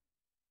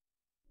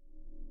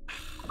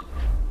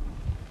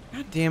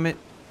 God damn it.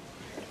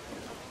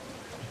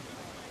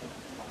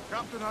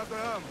 Captain at the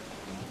helm.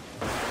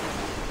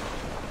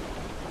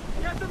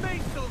 Get the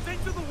mainsails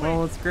into the wind! Well,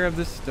 let's grab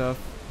this stuff.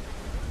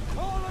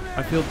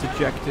 I feel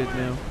dejected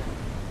now.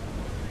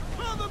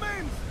 Blow the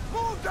mains!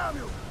 Move, damn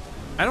you!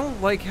 I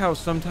don't like how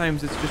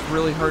sometimes it's just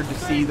really hard to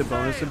see the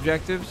bonus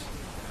objectives.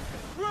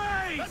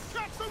 Raise! Let's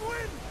catch some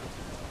wind!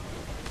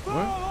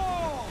 What?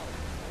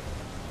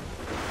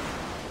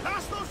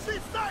 Last those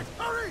seats tight!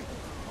 Hurry!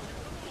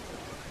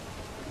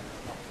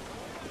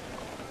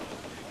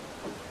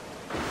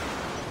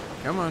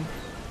 Come on.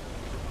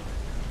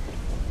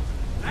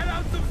 Let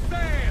out some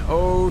sail!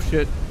 Oh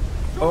shit.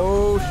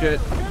 Oh shit.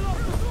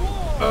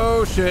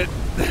 Oh shit.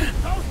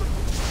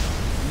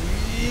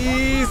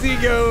 Easy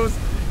goes.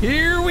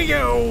 Here we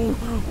go. Whee!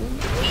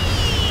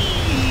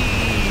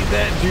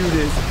 That dude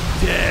is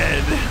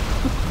dead.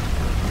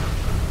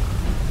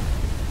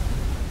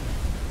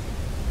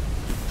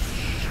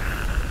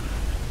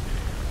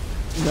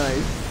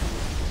 Nice.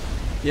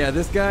 Yeah,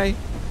 this guy,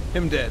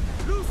 him dead.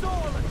 Loose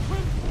all and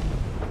swim!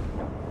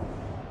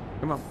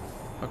 Come on.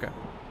 Okay.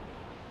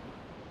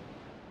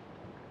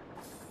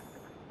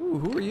 Ooh,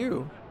 who are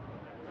you?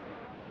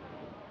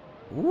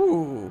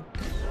 Ooh.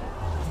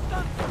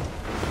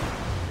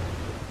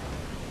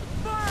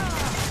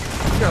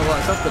 You got a lot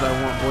of stuff that I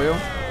want, boyo.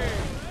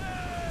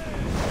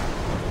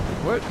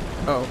 What?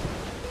 Oh.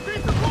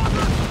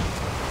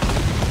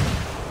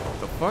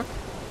 The fuck?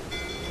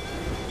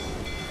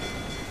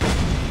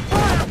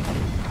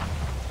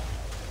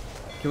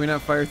 Can we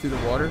not fire through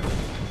the water?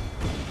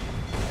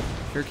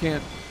 Sure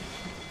can't.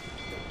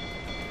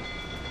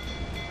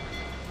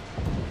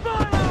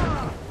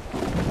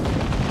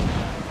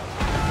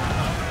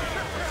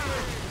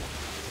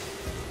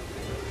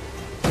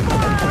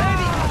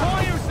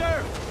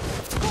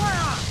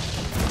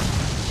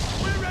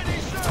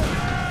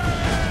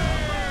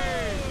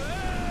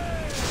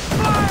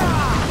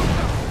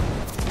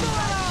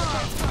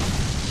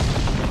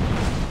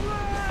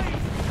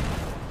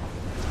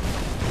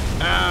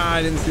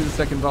 I didn't see the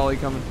second volley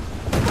coming.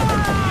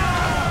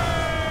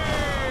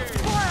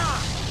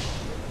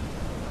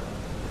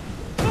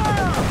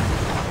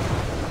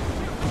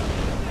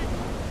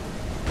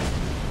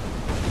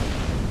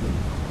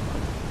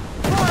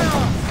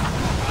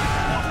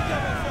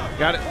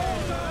 Got it.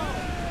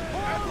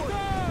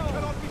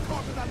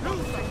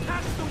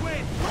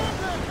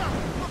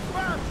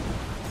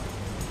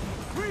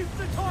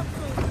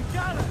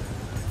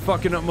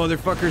 Fucking up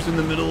motherfuckers in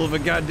the middle of a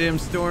goddamn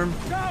storm.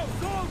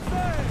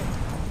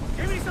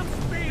 Give me some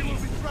speed! We'll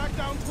be dragged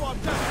down to our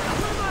death!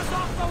 Swim us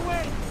off the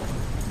wind!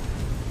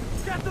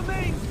 Get the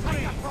main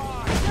free!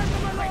 Get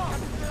them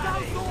along!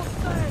 Down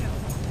north sail!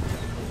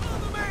 On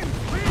the main!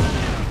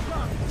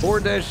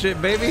 Board that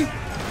shit, baby!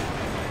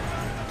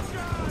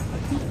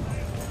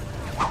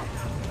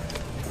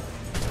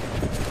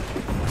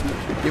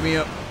 Give me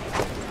up.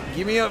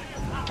 Give me up.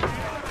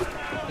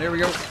 There we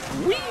go.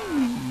 Whee!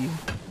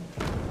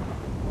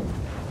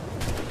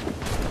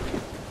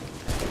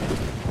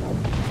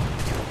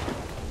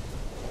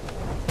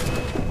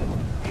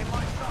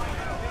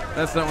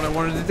 That's not what I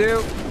wanted to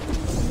do.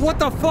 What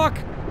the fuck?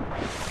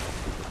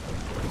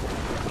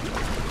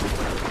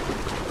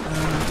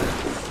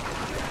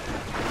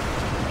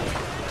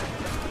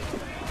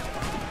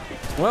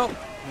 Well,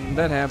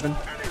 that happened.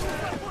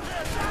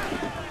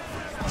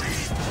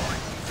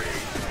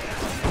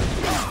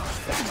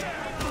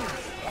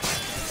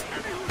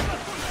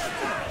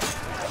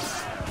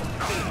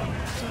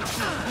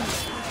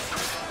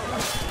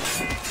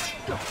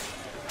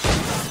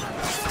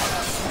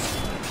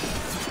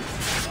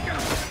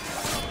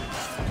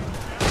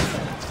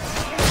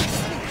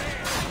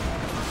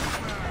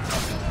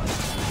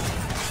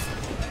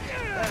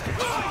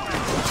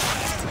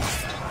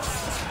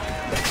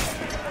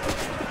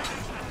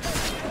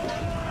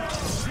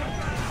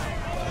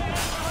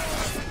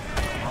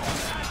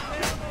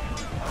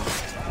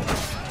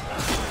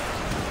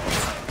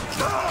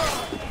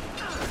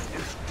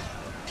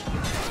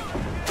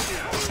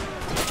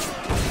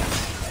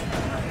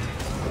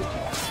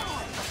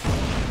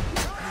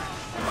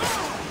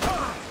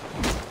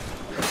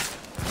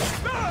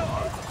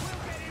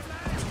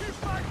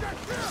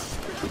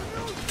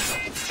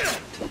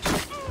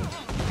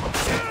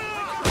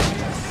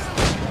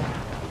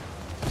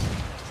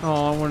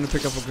 Oh, I wanted to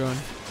pick up a gun.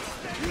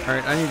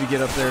 Alright, I need to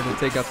get up there to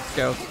take out the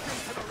scouts.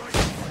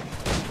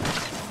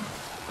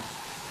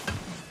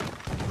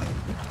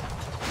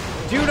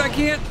 Dude, I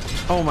can't!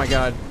 Oh my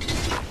god.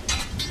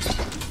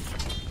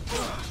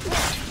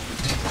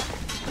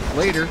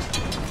 Later.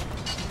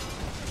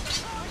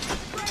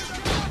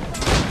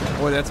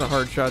 Boy, that's a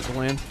hard shot to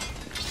land.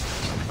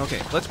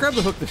 Okay, let's grab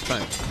the hook this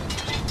time.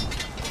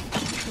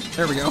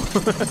 There we go.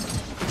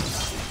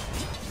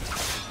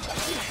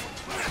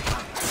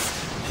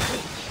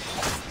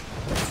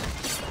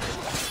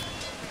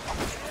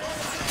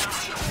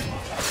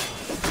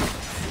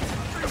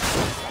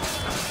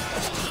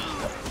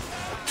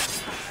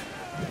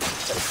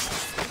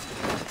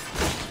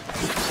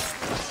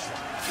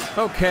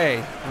 Okay,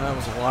 well, that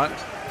was a lot.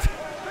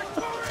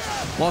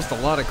 Lost a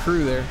lot of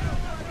crew there.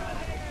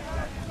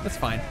 That's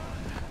fine.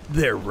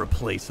 They're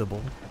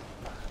replaceable.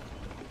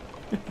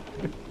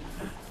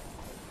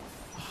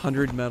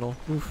 100 metal.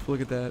 Oof,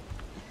 look at that.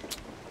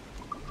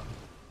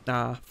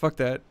 Nah, fuck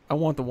that. I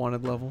want the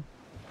wanted level.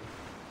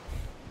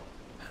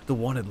 The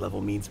wanted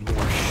level means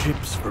more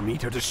ships for me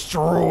to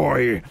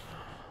destroy.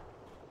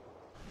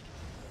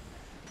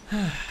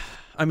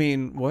 I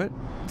mean, what?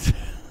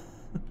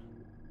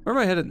 Where am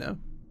I headed now?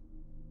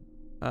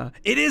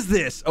 It is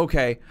this!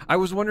 Okay. I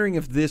was wondering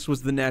if this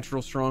was the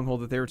natural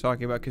stronghold that they were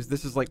talking about, because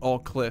this is like all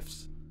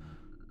cliffs.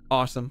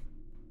 Awesome.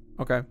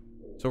 Okay.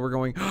 So we're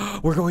going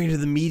into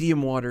the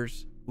medium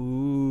waters.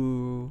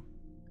 Ooh.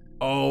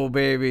 Oh,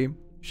 baby.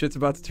 Shit's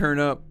about to turn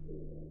up.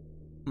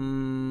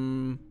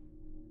 Oh,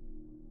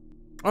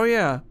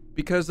 yeah.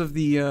 Because of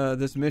the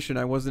this mission,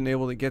 I wasn't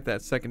able to get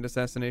that second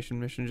assassination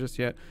mission just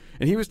yet.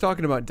 And he was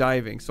talking about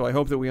diving, so I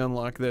hope that we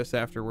unlock this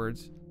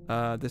afterwards.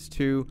 This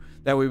too.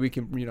 That way we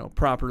can, you know,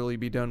 properly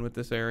be done with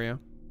this area.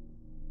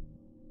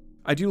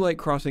 I do like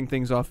crossing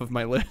things off of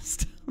my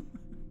list.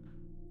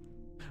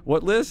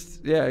 What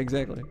list? Yeah,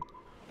 exactly.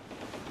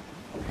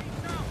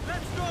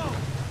 Let's go!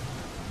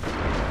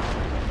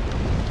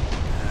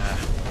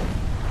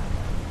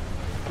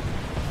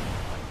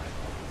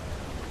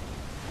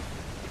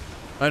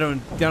 I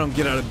don't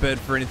get out of bed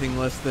for anything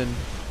less than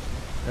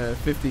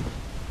 50.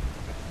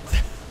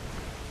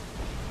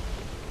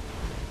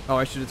 Oh,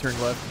 I should have turned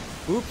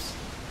left. Oops.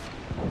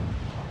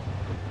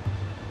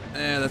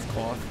 That's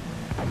cloth.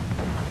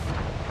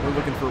 We're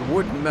looking for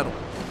wood and metal.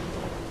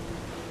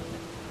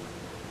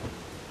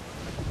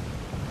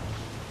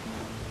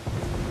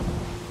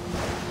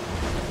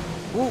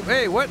 Ooh,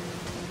 hey, what?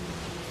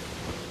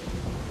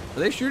 Are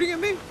they shooting at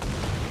me?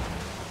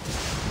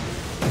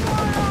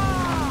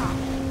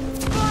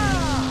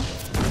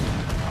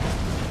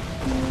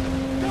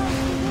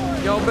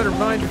 Y'all better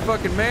mind your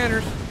fucking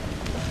manners.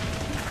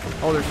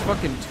 Oh, there's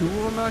fucking 2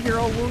 of them out here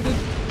all wounded?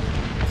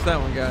 What's that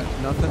one got?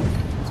 Nothing?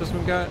 What's this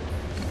one got?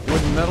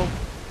 Wood and metal?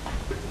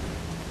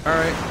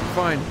 Alright,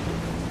 fine.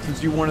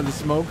 Since you wanted the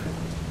smoke.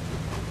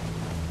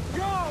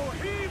 Go,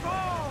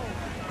 heave-ho!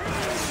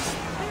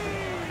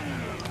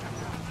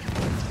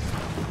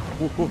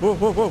 Whoa, whoa,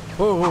 whoa, whoa,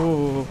 whoa,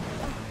 whoa.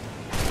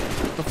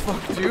 What the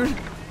fuck, dude?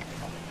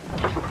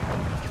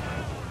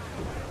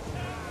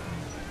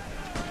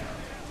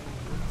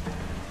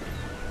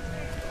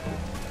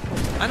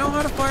 I know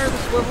how to fire the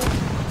swivel.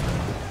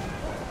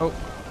 Oh,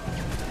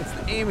 it's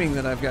the aiming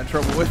that I've got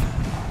trouble with.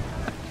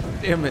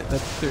 Damn it,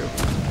 that's 2.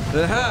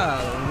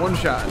 Aha! 1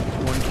 shot,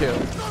 1 kill.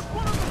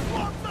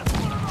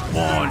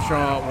 1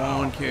 shot,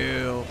 1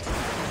 kill.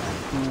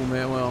 Ooh,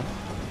 man, well,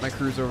 my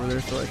crew's over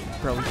there, so I should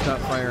probably stop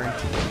firing.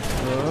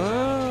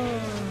 Oh.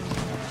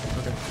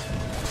 Okay.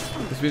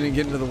 Guess we didn't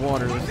get into the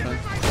water this time.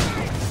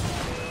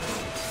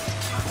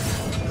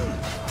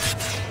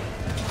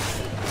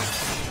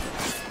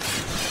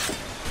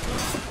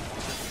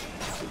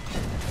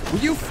 Will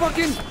you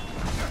fucking...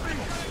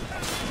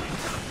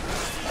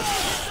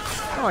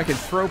 Oh, I can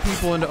throw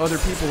people into other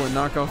people and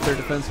knock off their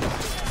defenses.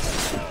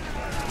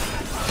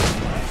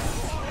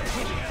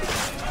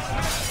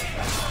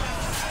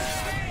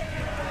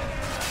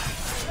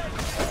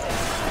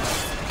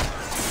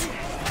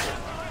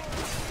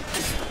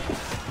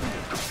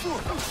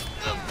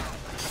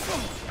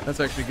 That's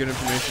actually good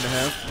information to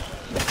have.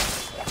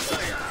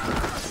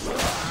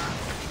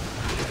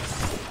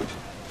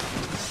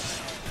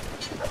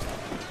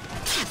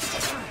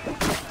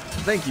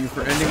 Thank you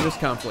for ending this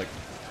conflict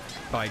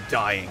by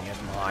dying at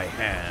my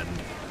hand.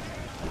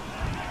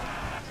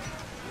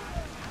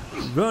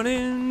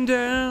 Running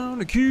down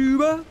to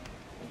Cuba.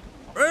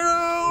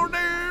 Running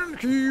down to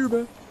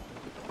Cuba.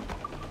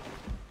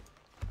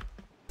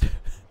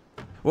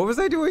 What was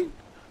I doing?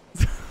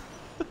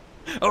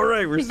 All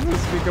right, we're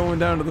supposed to be going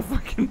down to the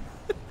fucking...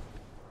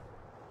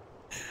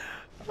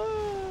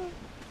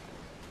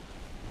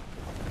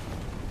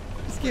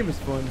 This game is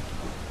fun.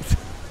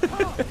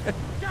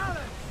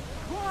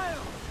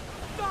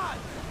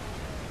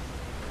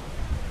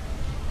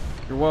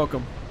 You're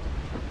welcome.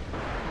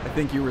 I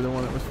think you were the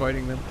one that was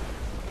fighting them.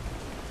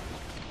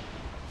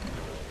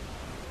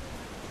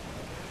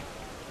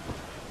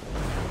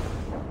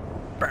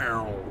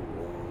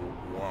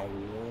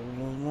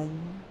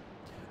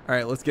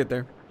 Alright, let's get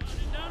there.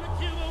 Down to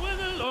Cuba with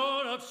the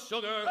Lord of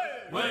Sugar.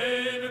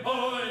 Wave your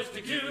boys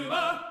to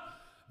Cuba.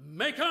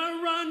 Make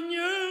her run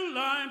your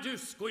lime to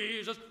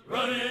squeeze us.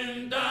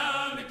 Running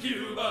down to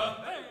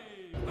Cuba.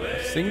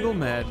 Single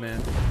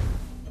madman.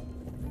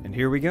 And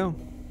here we go.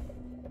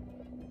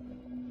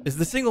 Is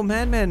the single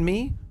madman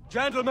me?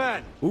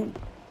 Gentlemen, Ooh.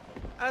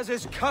 as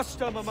is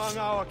custom among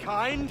our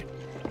kind,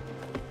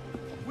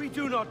 we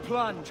do not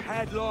plunge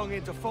headlong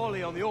into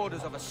folly on the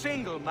orders of a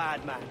single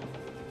madman,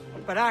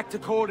 but act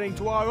according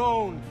to our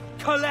own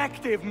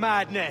collective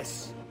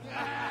madness.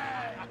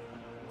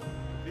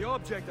 The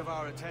object of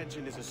our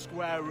attention is a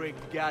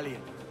square-rigged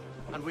galleon,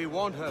 and we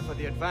want her for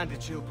the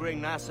advantage she'll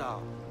bring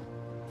Nassau.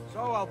 So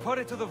I'll put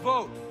it to the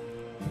vote.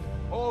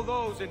 All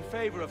those in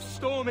favor of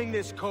storming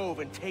this cove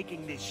and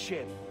taking this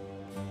ship,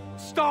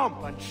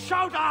 stomp and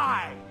shout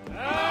aye!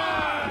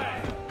 Aye!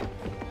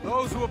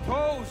 Those who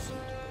oppose,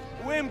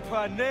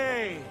 whimper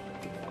nay.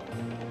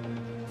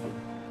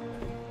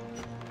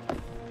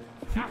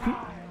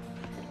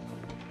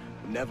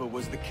 Never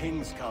was the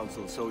King's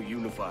Council so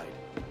unified.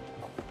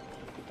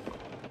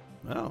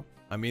 Oh,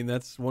 I mean,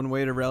 that's one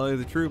way to rally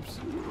the troops.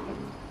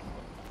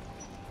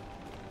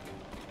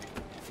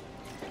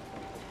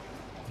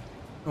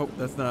 Oh,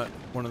 that's not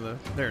one of the...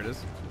 There it is.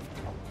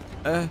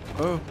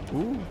 Oh,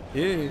 ooh,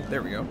 yeah,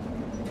 there we go.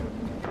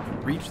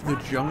 Reach the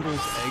jungle's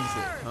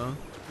exit, huh?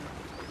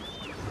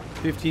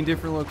 15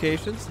 different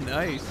locations,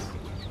 nice.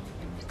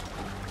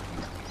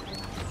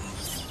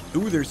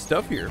 Ooh, there's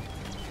stuff here.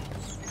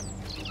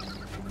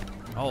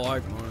 I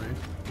like money.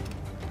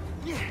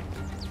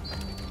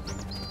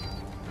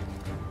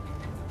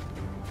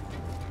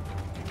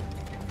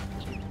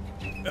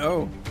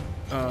 Oh,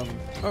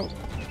 oh.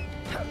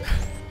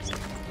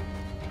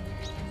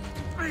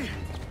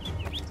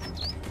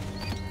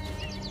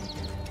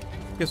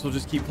 Guess we'll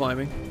just keep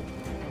climbing.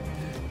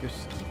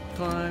 Just keep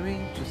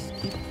climbing, just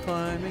keep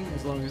climbing.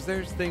 As long as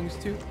there's things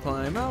to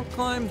climb, I'll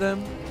climb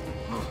them.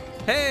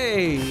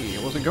 Hey!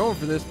 I wasn't going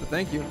for this, but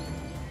thank you.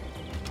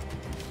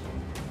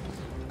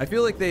 I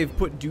feel like they've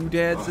put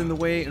doodads in the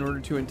way in order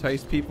to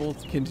entice people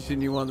to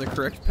continue on the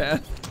correct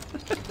path.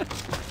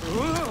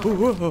 Ooh,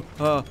 ooh, ooh,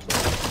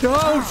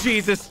 oh,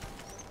 Jesus!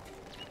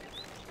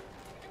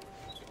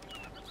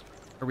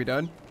 Are we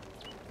done?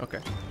 Okay.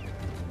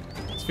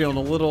 It's feeling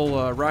a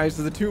little Rise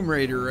of the Tomb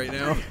Raider right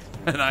now,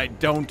 and I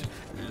don't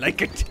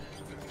like it.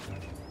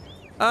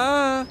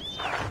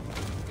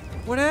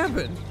 What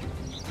happened?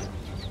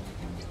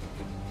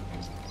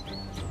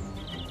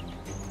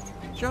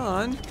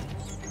 John?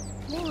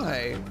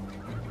 Why?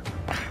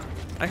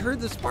 I heard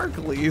the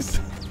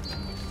sparklies.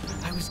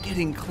 I was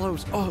getting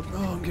close. Oh, no,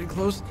 I'm getting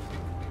close.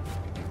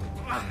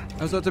 I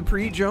was about to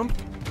pre-jump.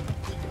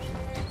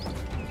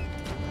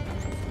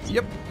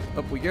 Yep,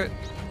 up we get.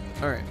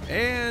 All right,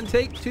 and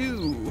take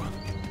 2.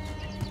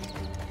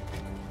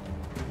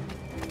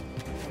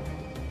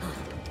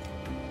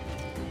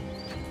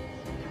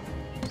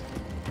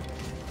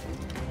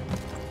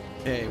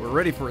 Hey, we're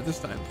ready for it this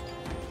time.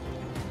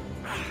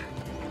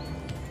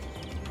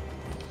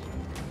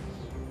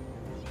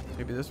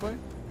 Maybe this way?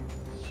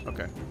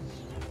 Okay.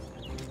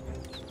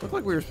 Looked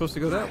like we were supposed to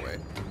go that way.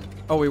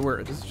 Oh, we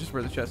were. This is just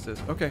where the chest is.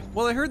 Okay.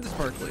 Well, I heard the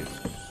sparklies.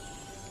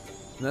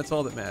 And that's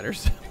all that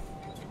matters.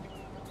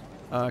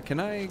 Can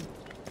I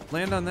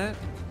land on that?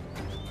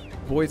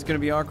 Boy, it's gonna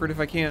be awkward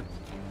if I can't.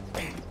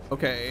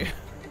 Okay.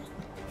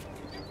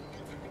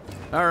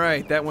 All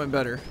right, that went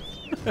better.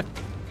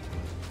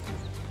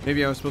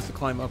 Maybe I was supposed to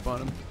climb up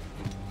on him.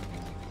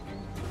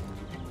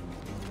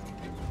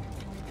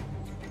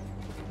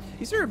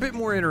 These are a bit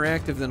more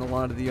interactive than a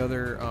lot of the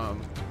other,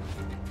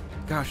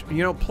 gosh,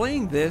 you know,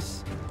 playing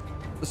this.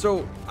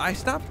 So I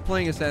stopped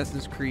playing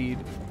Assassin's Creed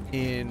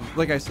in,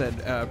 like I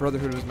said,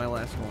 Brotherhood was my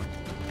last one.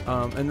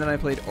 And then I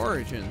played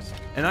Origins.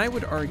 And I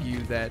would argue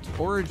that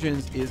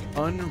Origins is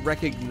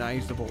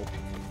unrecognizable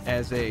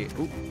as a,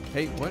 ooh,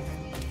 hey, what?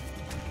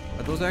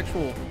 Are those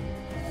actual,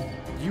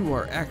 you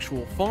are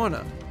actual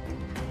fauna.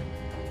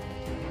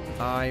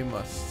 I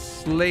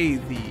must slay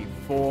thee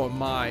for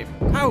my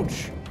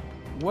pouch.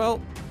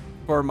 Well,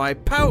 for my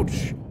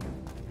pouch.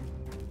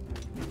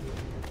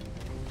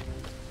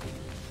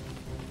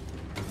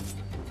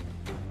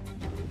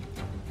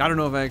 I don't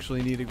know if I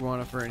actually need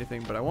iguana for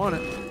anything, but I want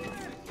it.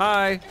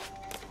 Hi.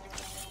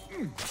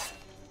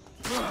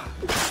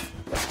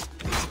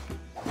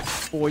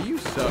 Boy, you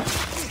suck.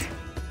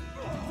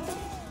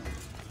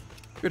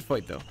 Good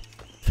fight, though.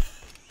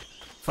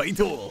 Fight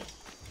all.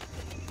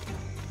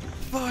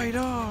 Fight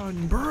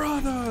on,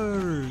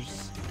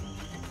 brothers.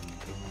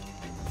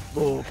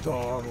 For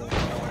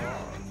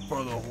the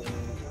whole.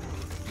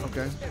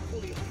 Okay.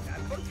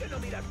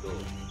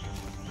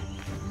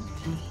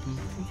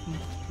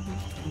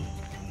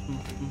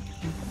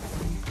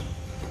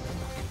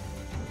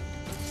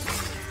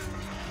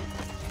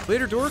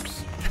 Later,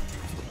 dorks.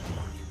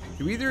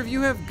 Do either of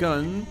you have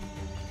gun?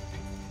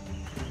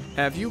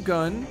 Have you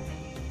gun?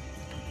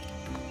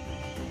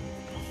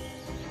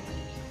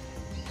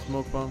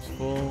 Smoke bombs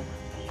full.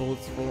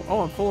 Bullets full.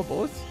 Oh, I'm full of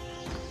bullets?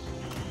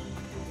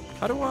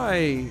 How do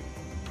I...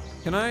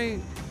 Can I...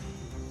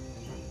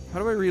 How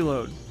do I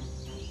reload?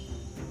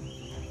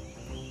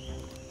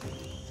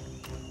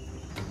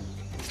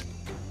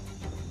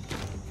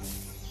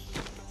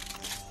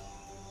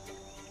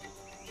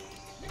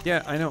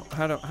 Yeah, I know.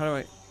 How do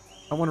I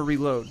want to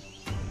reload.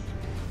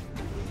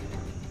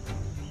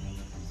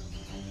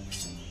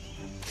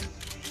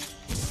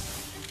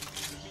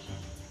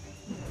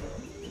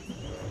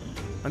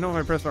 I know if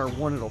I press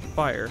R1 it'll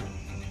fire.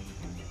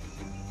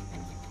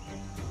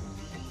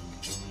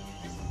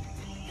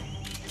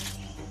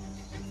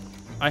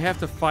 I have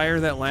to fire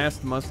that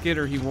last musket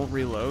or he won't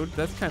reload?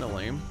 That's kind of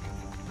lame.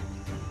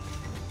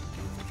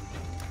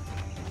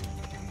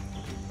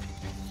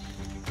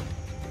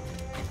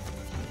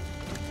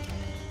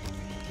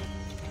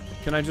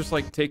 Can I just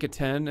like take a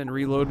 10 and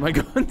reload my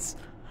guns?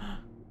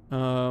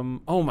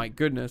 Oh my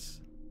goodness.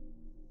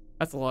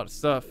 That's a lot of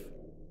stuff.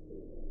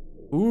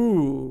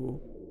 Ooh.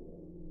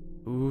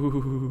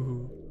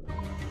 Ooh.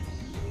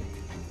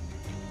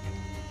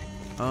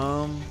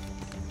 Not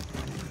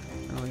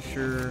really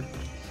sure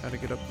how to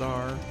get up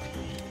there.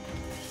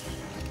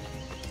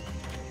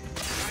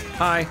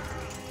 Hi.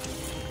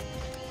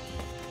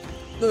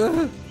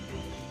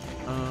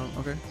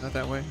 Okay, not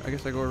that way. I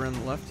guess I go around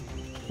the left.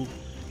 Ooh.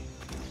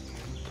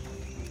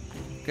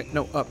 Okay,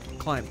 no, up,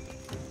 climb.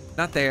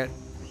 Not that.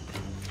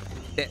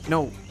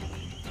 No,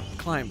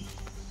 climb.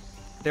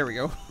 There we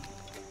go.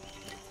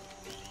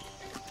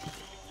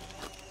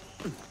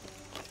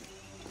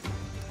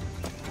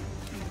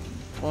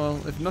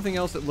 Well, if nothing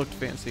else, it looked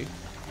fancy.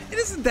 And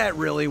isn't that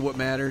really what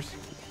matters?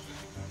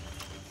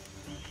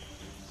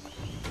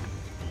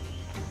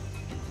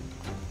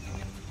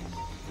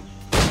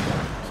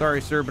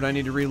 Sorry, sir, but I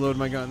need to reload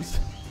my guns.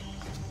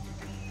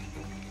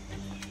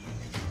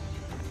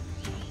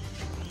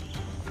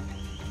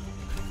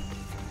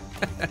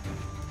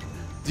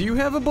 Do you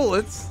have a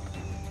bullets?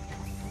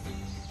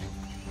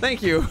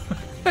 Thank you.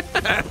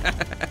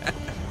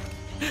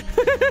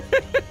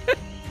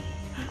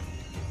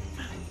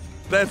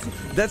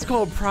 That's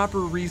called proper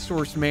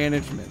resource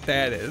management.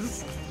 That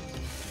is.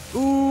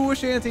 Ooh, a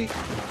shanty.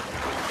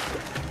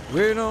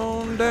 Went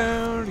on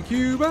down to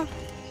Cuba.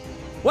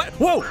 What?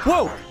 Whoa,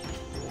 whoa.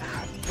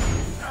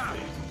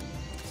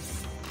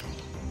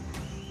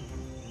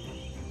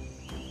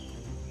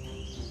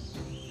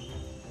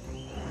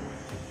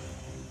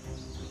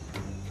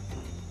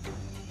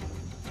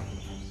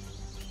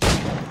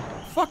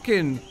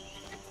 fucking...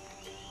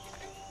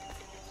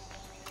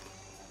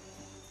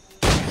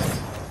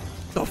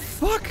 The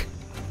fuck?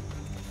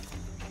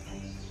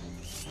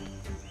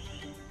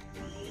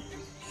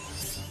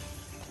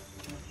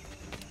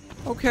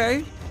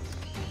 Okay.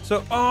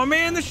 So, oh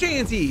man, the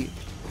shanty!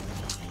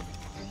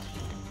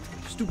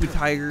 Stupid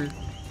tiger.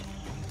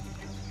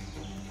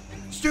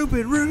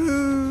 Stupid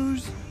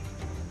ruse!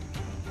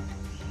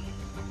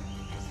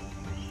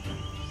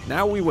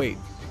 Now we wait.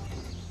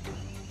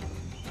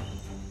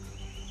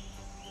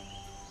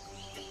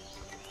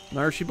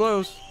 There she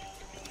blows.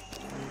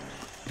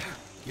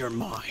 You're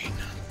mine.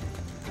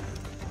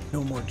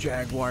 No more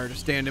jaguar to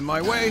stand in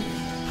my way.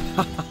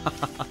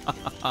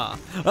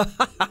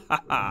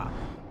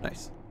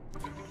 Nice.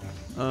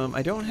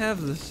 I don't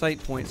have the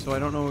sight point, so I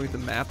don't know what the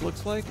map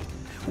looks like.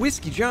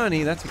 Whiskey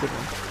Johnny, that's a good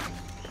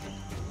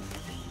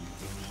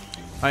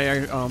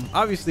one.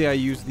 Obviously I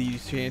use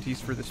these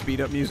shanties for the speed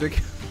up music.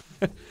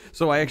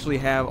 So I actually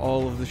have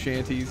all of the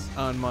shanties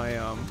on my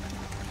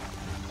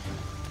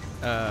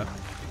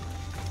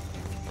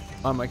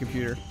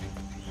computer.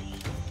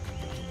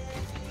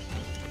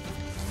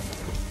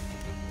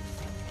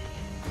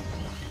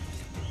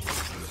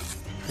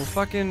 Well,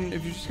 fucking,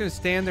 if you're just gonna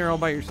stand there all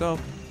by yourself,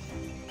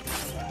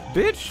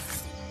 bitch,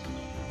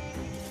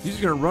 you're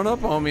just gonna run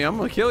up on me. I'm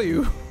gonna kill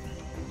you.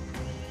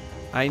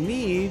 I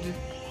need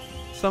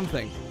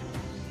something.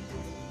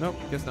 Nope,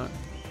 guess not.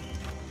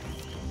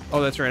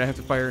 Oh, that's right. I have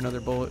to fire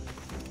another bullet.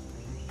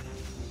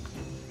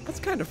 That's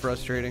kind of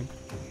frustrating.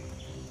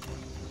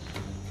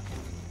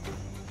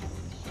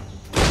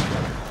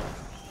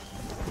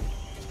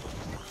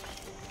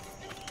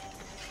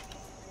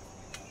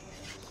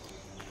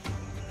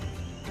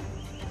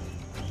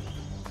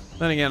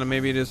 Then again,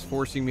 maybe it is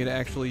forcing me to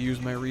actually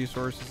use my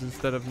resources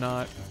instead of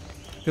not.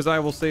 Because I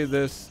will say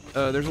this,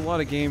 there's a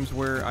lot of games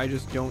where I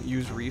just don't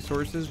use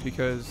resources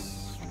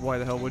because why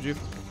the hell would you?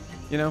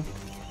 You know?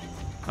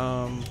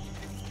 How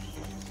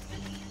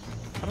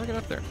do I get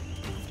up there?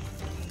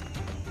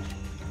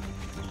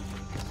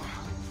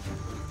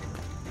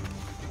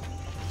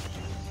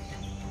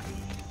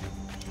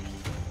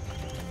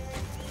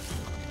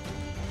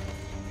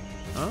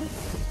 Huh?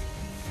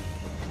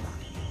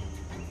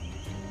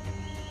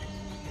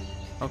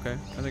 Okay,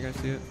 I think I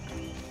see it.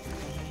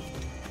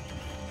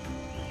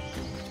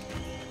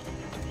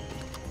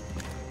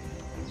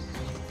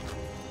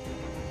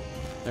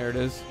 There it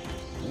is.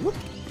 Whoop,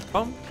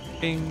 bump,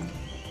 bing.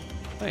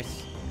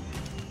 Nice.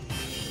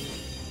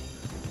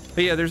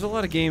 But yeah, there's a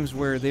lot of games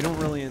where they don't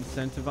really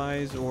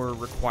incentivize or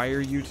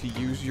require you to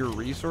use your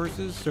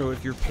resources. So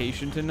if you're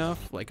patient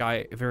enough, like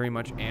I very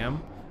much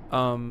am,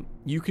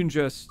 you can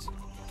just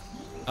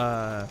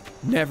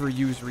never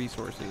use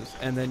resources,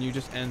 and then you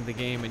just end the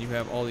game and you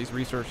have all these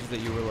resources that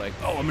you were like,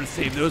 oh, I'm gonna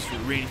save those for a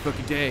rainy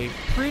fucking day.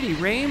 Pretty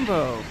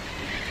rainbow.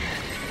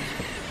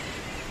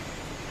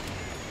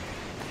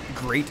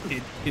 Great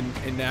in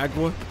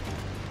Nagwa.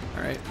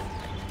 All right.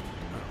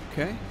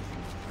 Okay.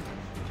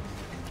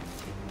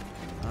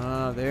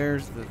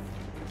 There's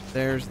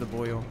the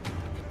boil.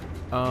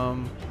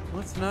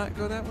 Let's not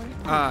go that way.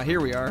 Ah, here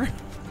we are.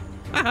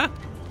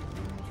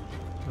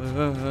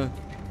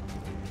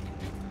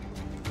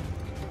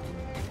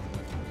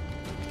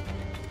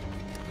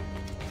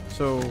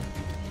 So,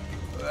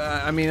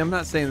 I mean, I'm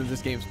not saying that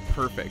this game's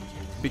perfect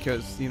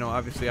because, you know,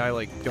 obviously I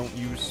don't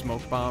use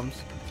smoke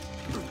bombs.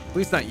 At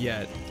least not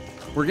yet.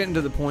 We're getting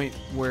to the point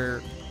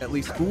where at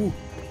least, ooh,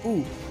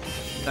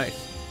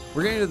 nice.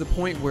 We're getting to the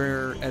point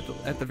where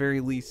at the very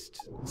least,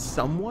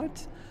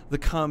 somewhat, the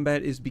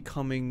combat is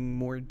becoming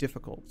more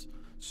difficult.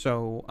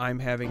 So I'm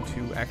having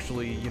to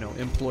actually, you know,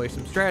 employ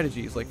some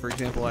strategies. Like, for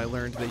example, I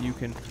learned that you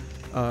can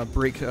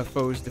break a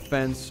foe's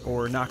defense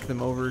or knock them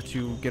over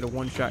to get a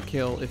one-shot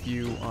kill if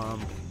you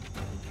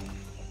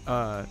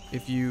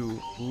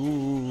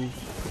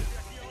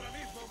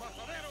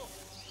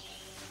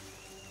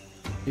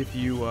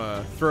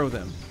throw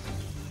them,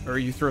 or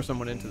you throw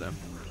someone into them.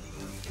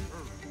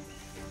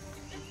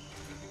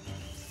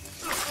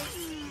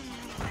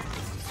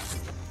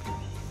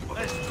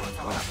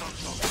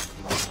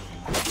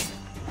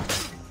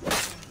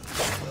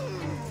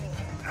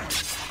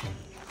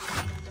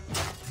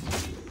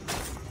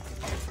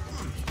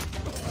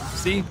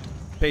 See?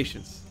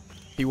 Patience.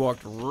 He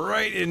walked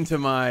right into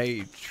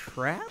my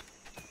trap?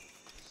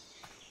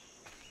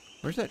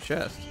 Where's that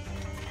chest?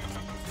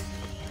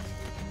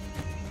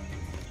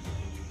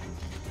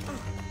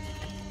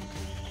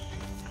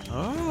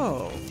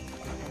 Oh.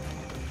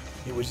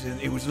 It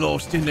was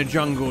lost in the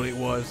jungle, it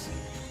was.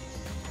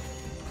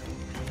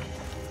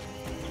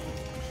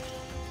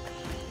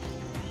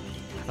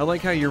 I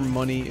like how your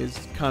money is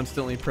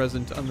constantly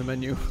present on the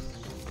menu.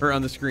 Or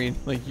on the screen.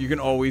 Like, you can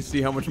always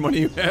see how much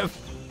money you have.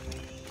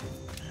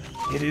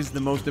 It is the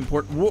most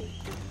important. Whoop.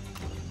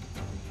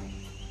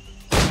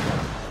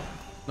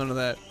 None of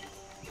that.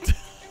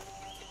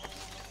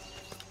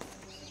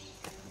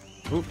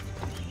 Oop.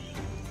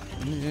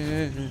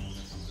 Yeah.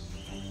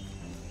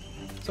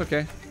 It's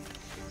okay.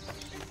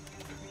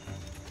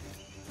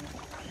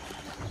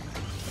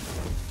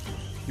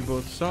 You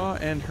both saw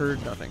and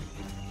heard nothing.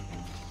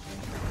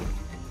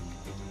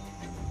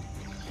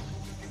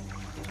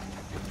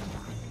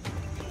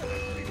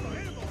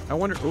 I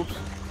wonder. Oops.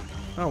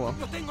 Oh well.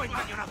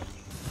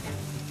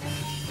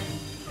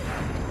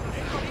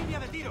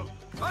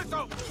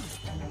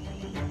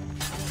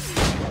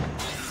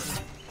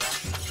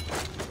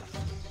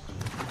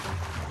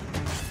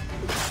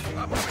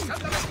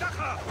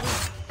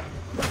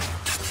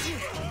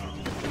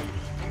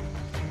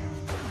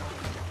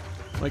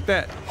 Like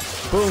that.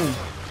 Boom.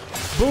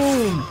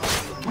 Boom.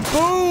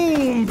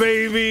 Boom,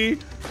 baby.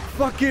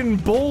 Fucking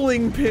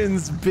bowling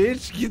pins,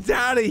 bitch. Get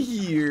out of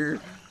here.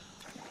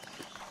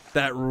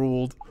 That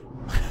ruled.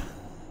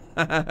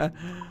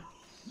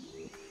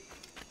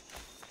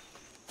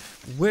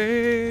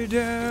 Way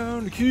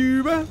down to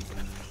Cuba.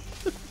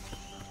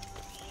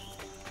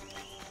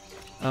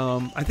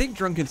 I think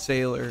Drunken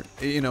Sailor,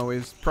 you know,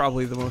 is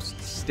probably the most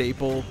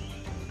staple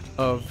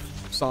of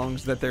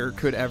songs that there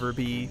could ever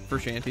be for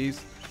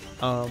shanties.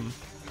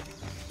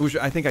 Which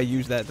I think I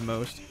use that the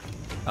most.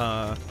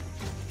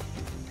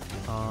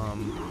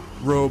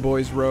 Row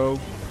Boys Row,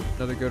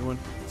 another good one.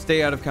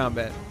 Stay out of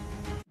combat.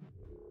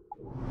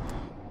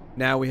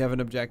 Now we have an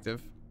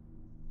objective.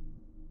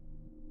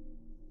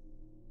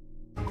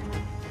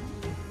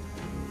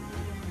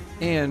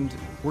 And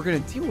we're gonna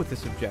deal with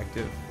this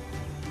objective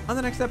on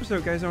the next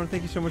episode, guys. I want to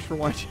thank you so much for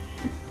watching.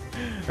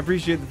 I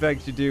appreciate the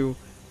fact you do.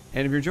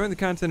 And if you're enjoying the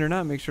content or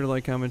not, make sure to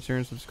like, comment, share,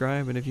 and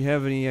subscribe. And if you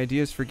have any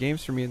ideas for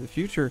games for me in the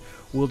future,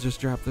 we'll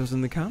just drop those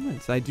in the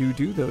comments. I do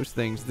those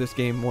things. This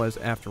game was,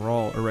 after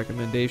all, a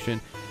recommendation.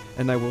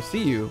 And I will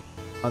see you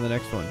on the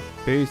next one.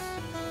 Peace.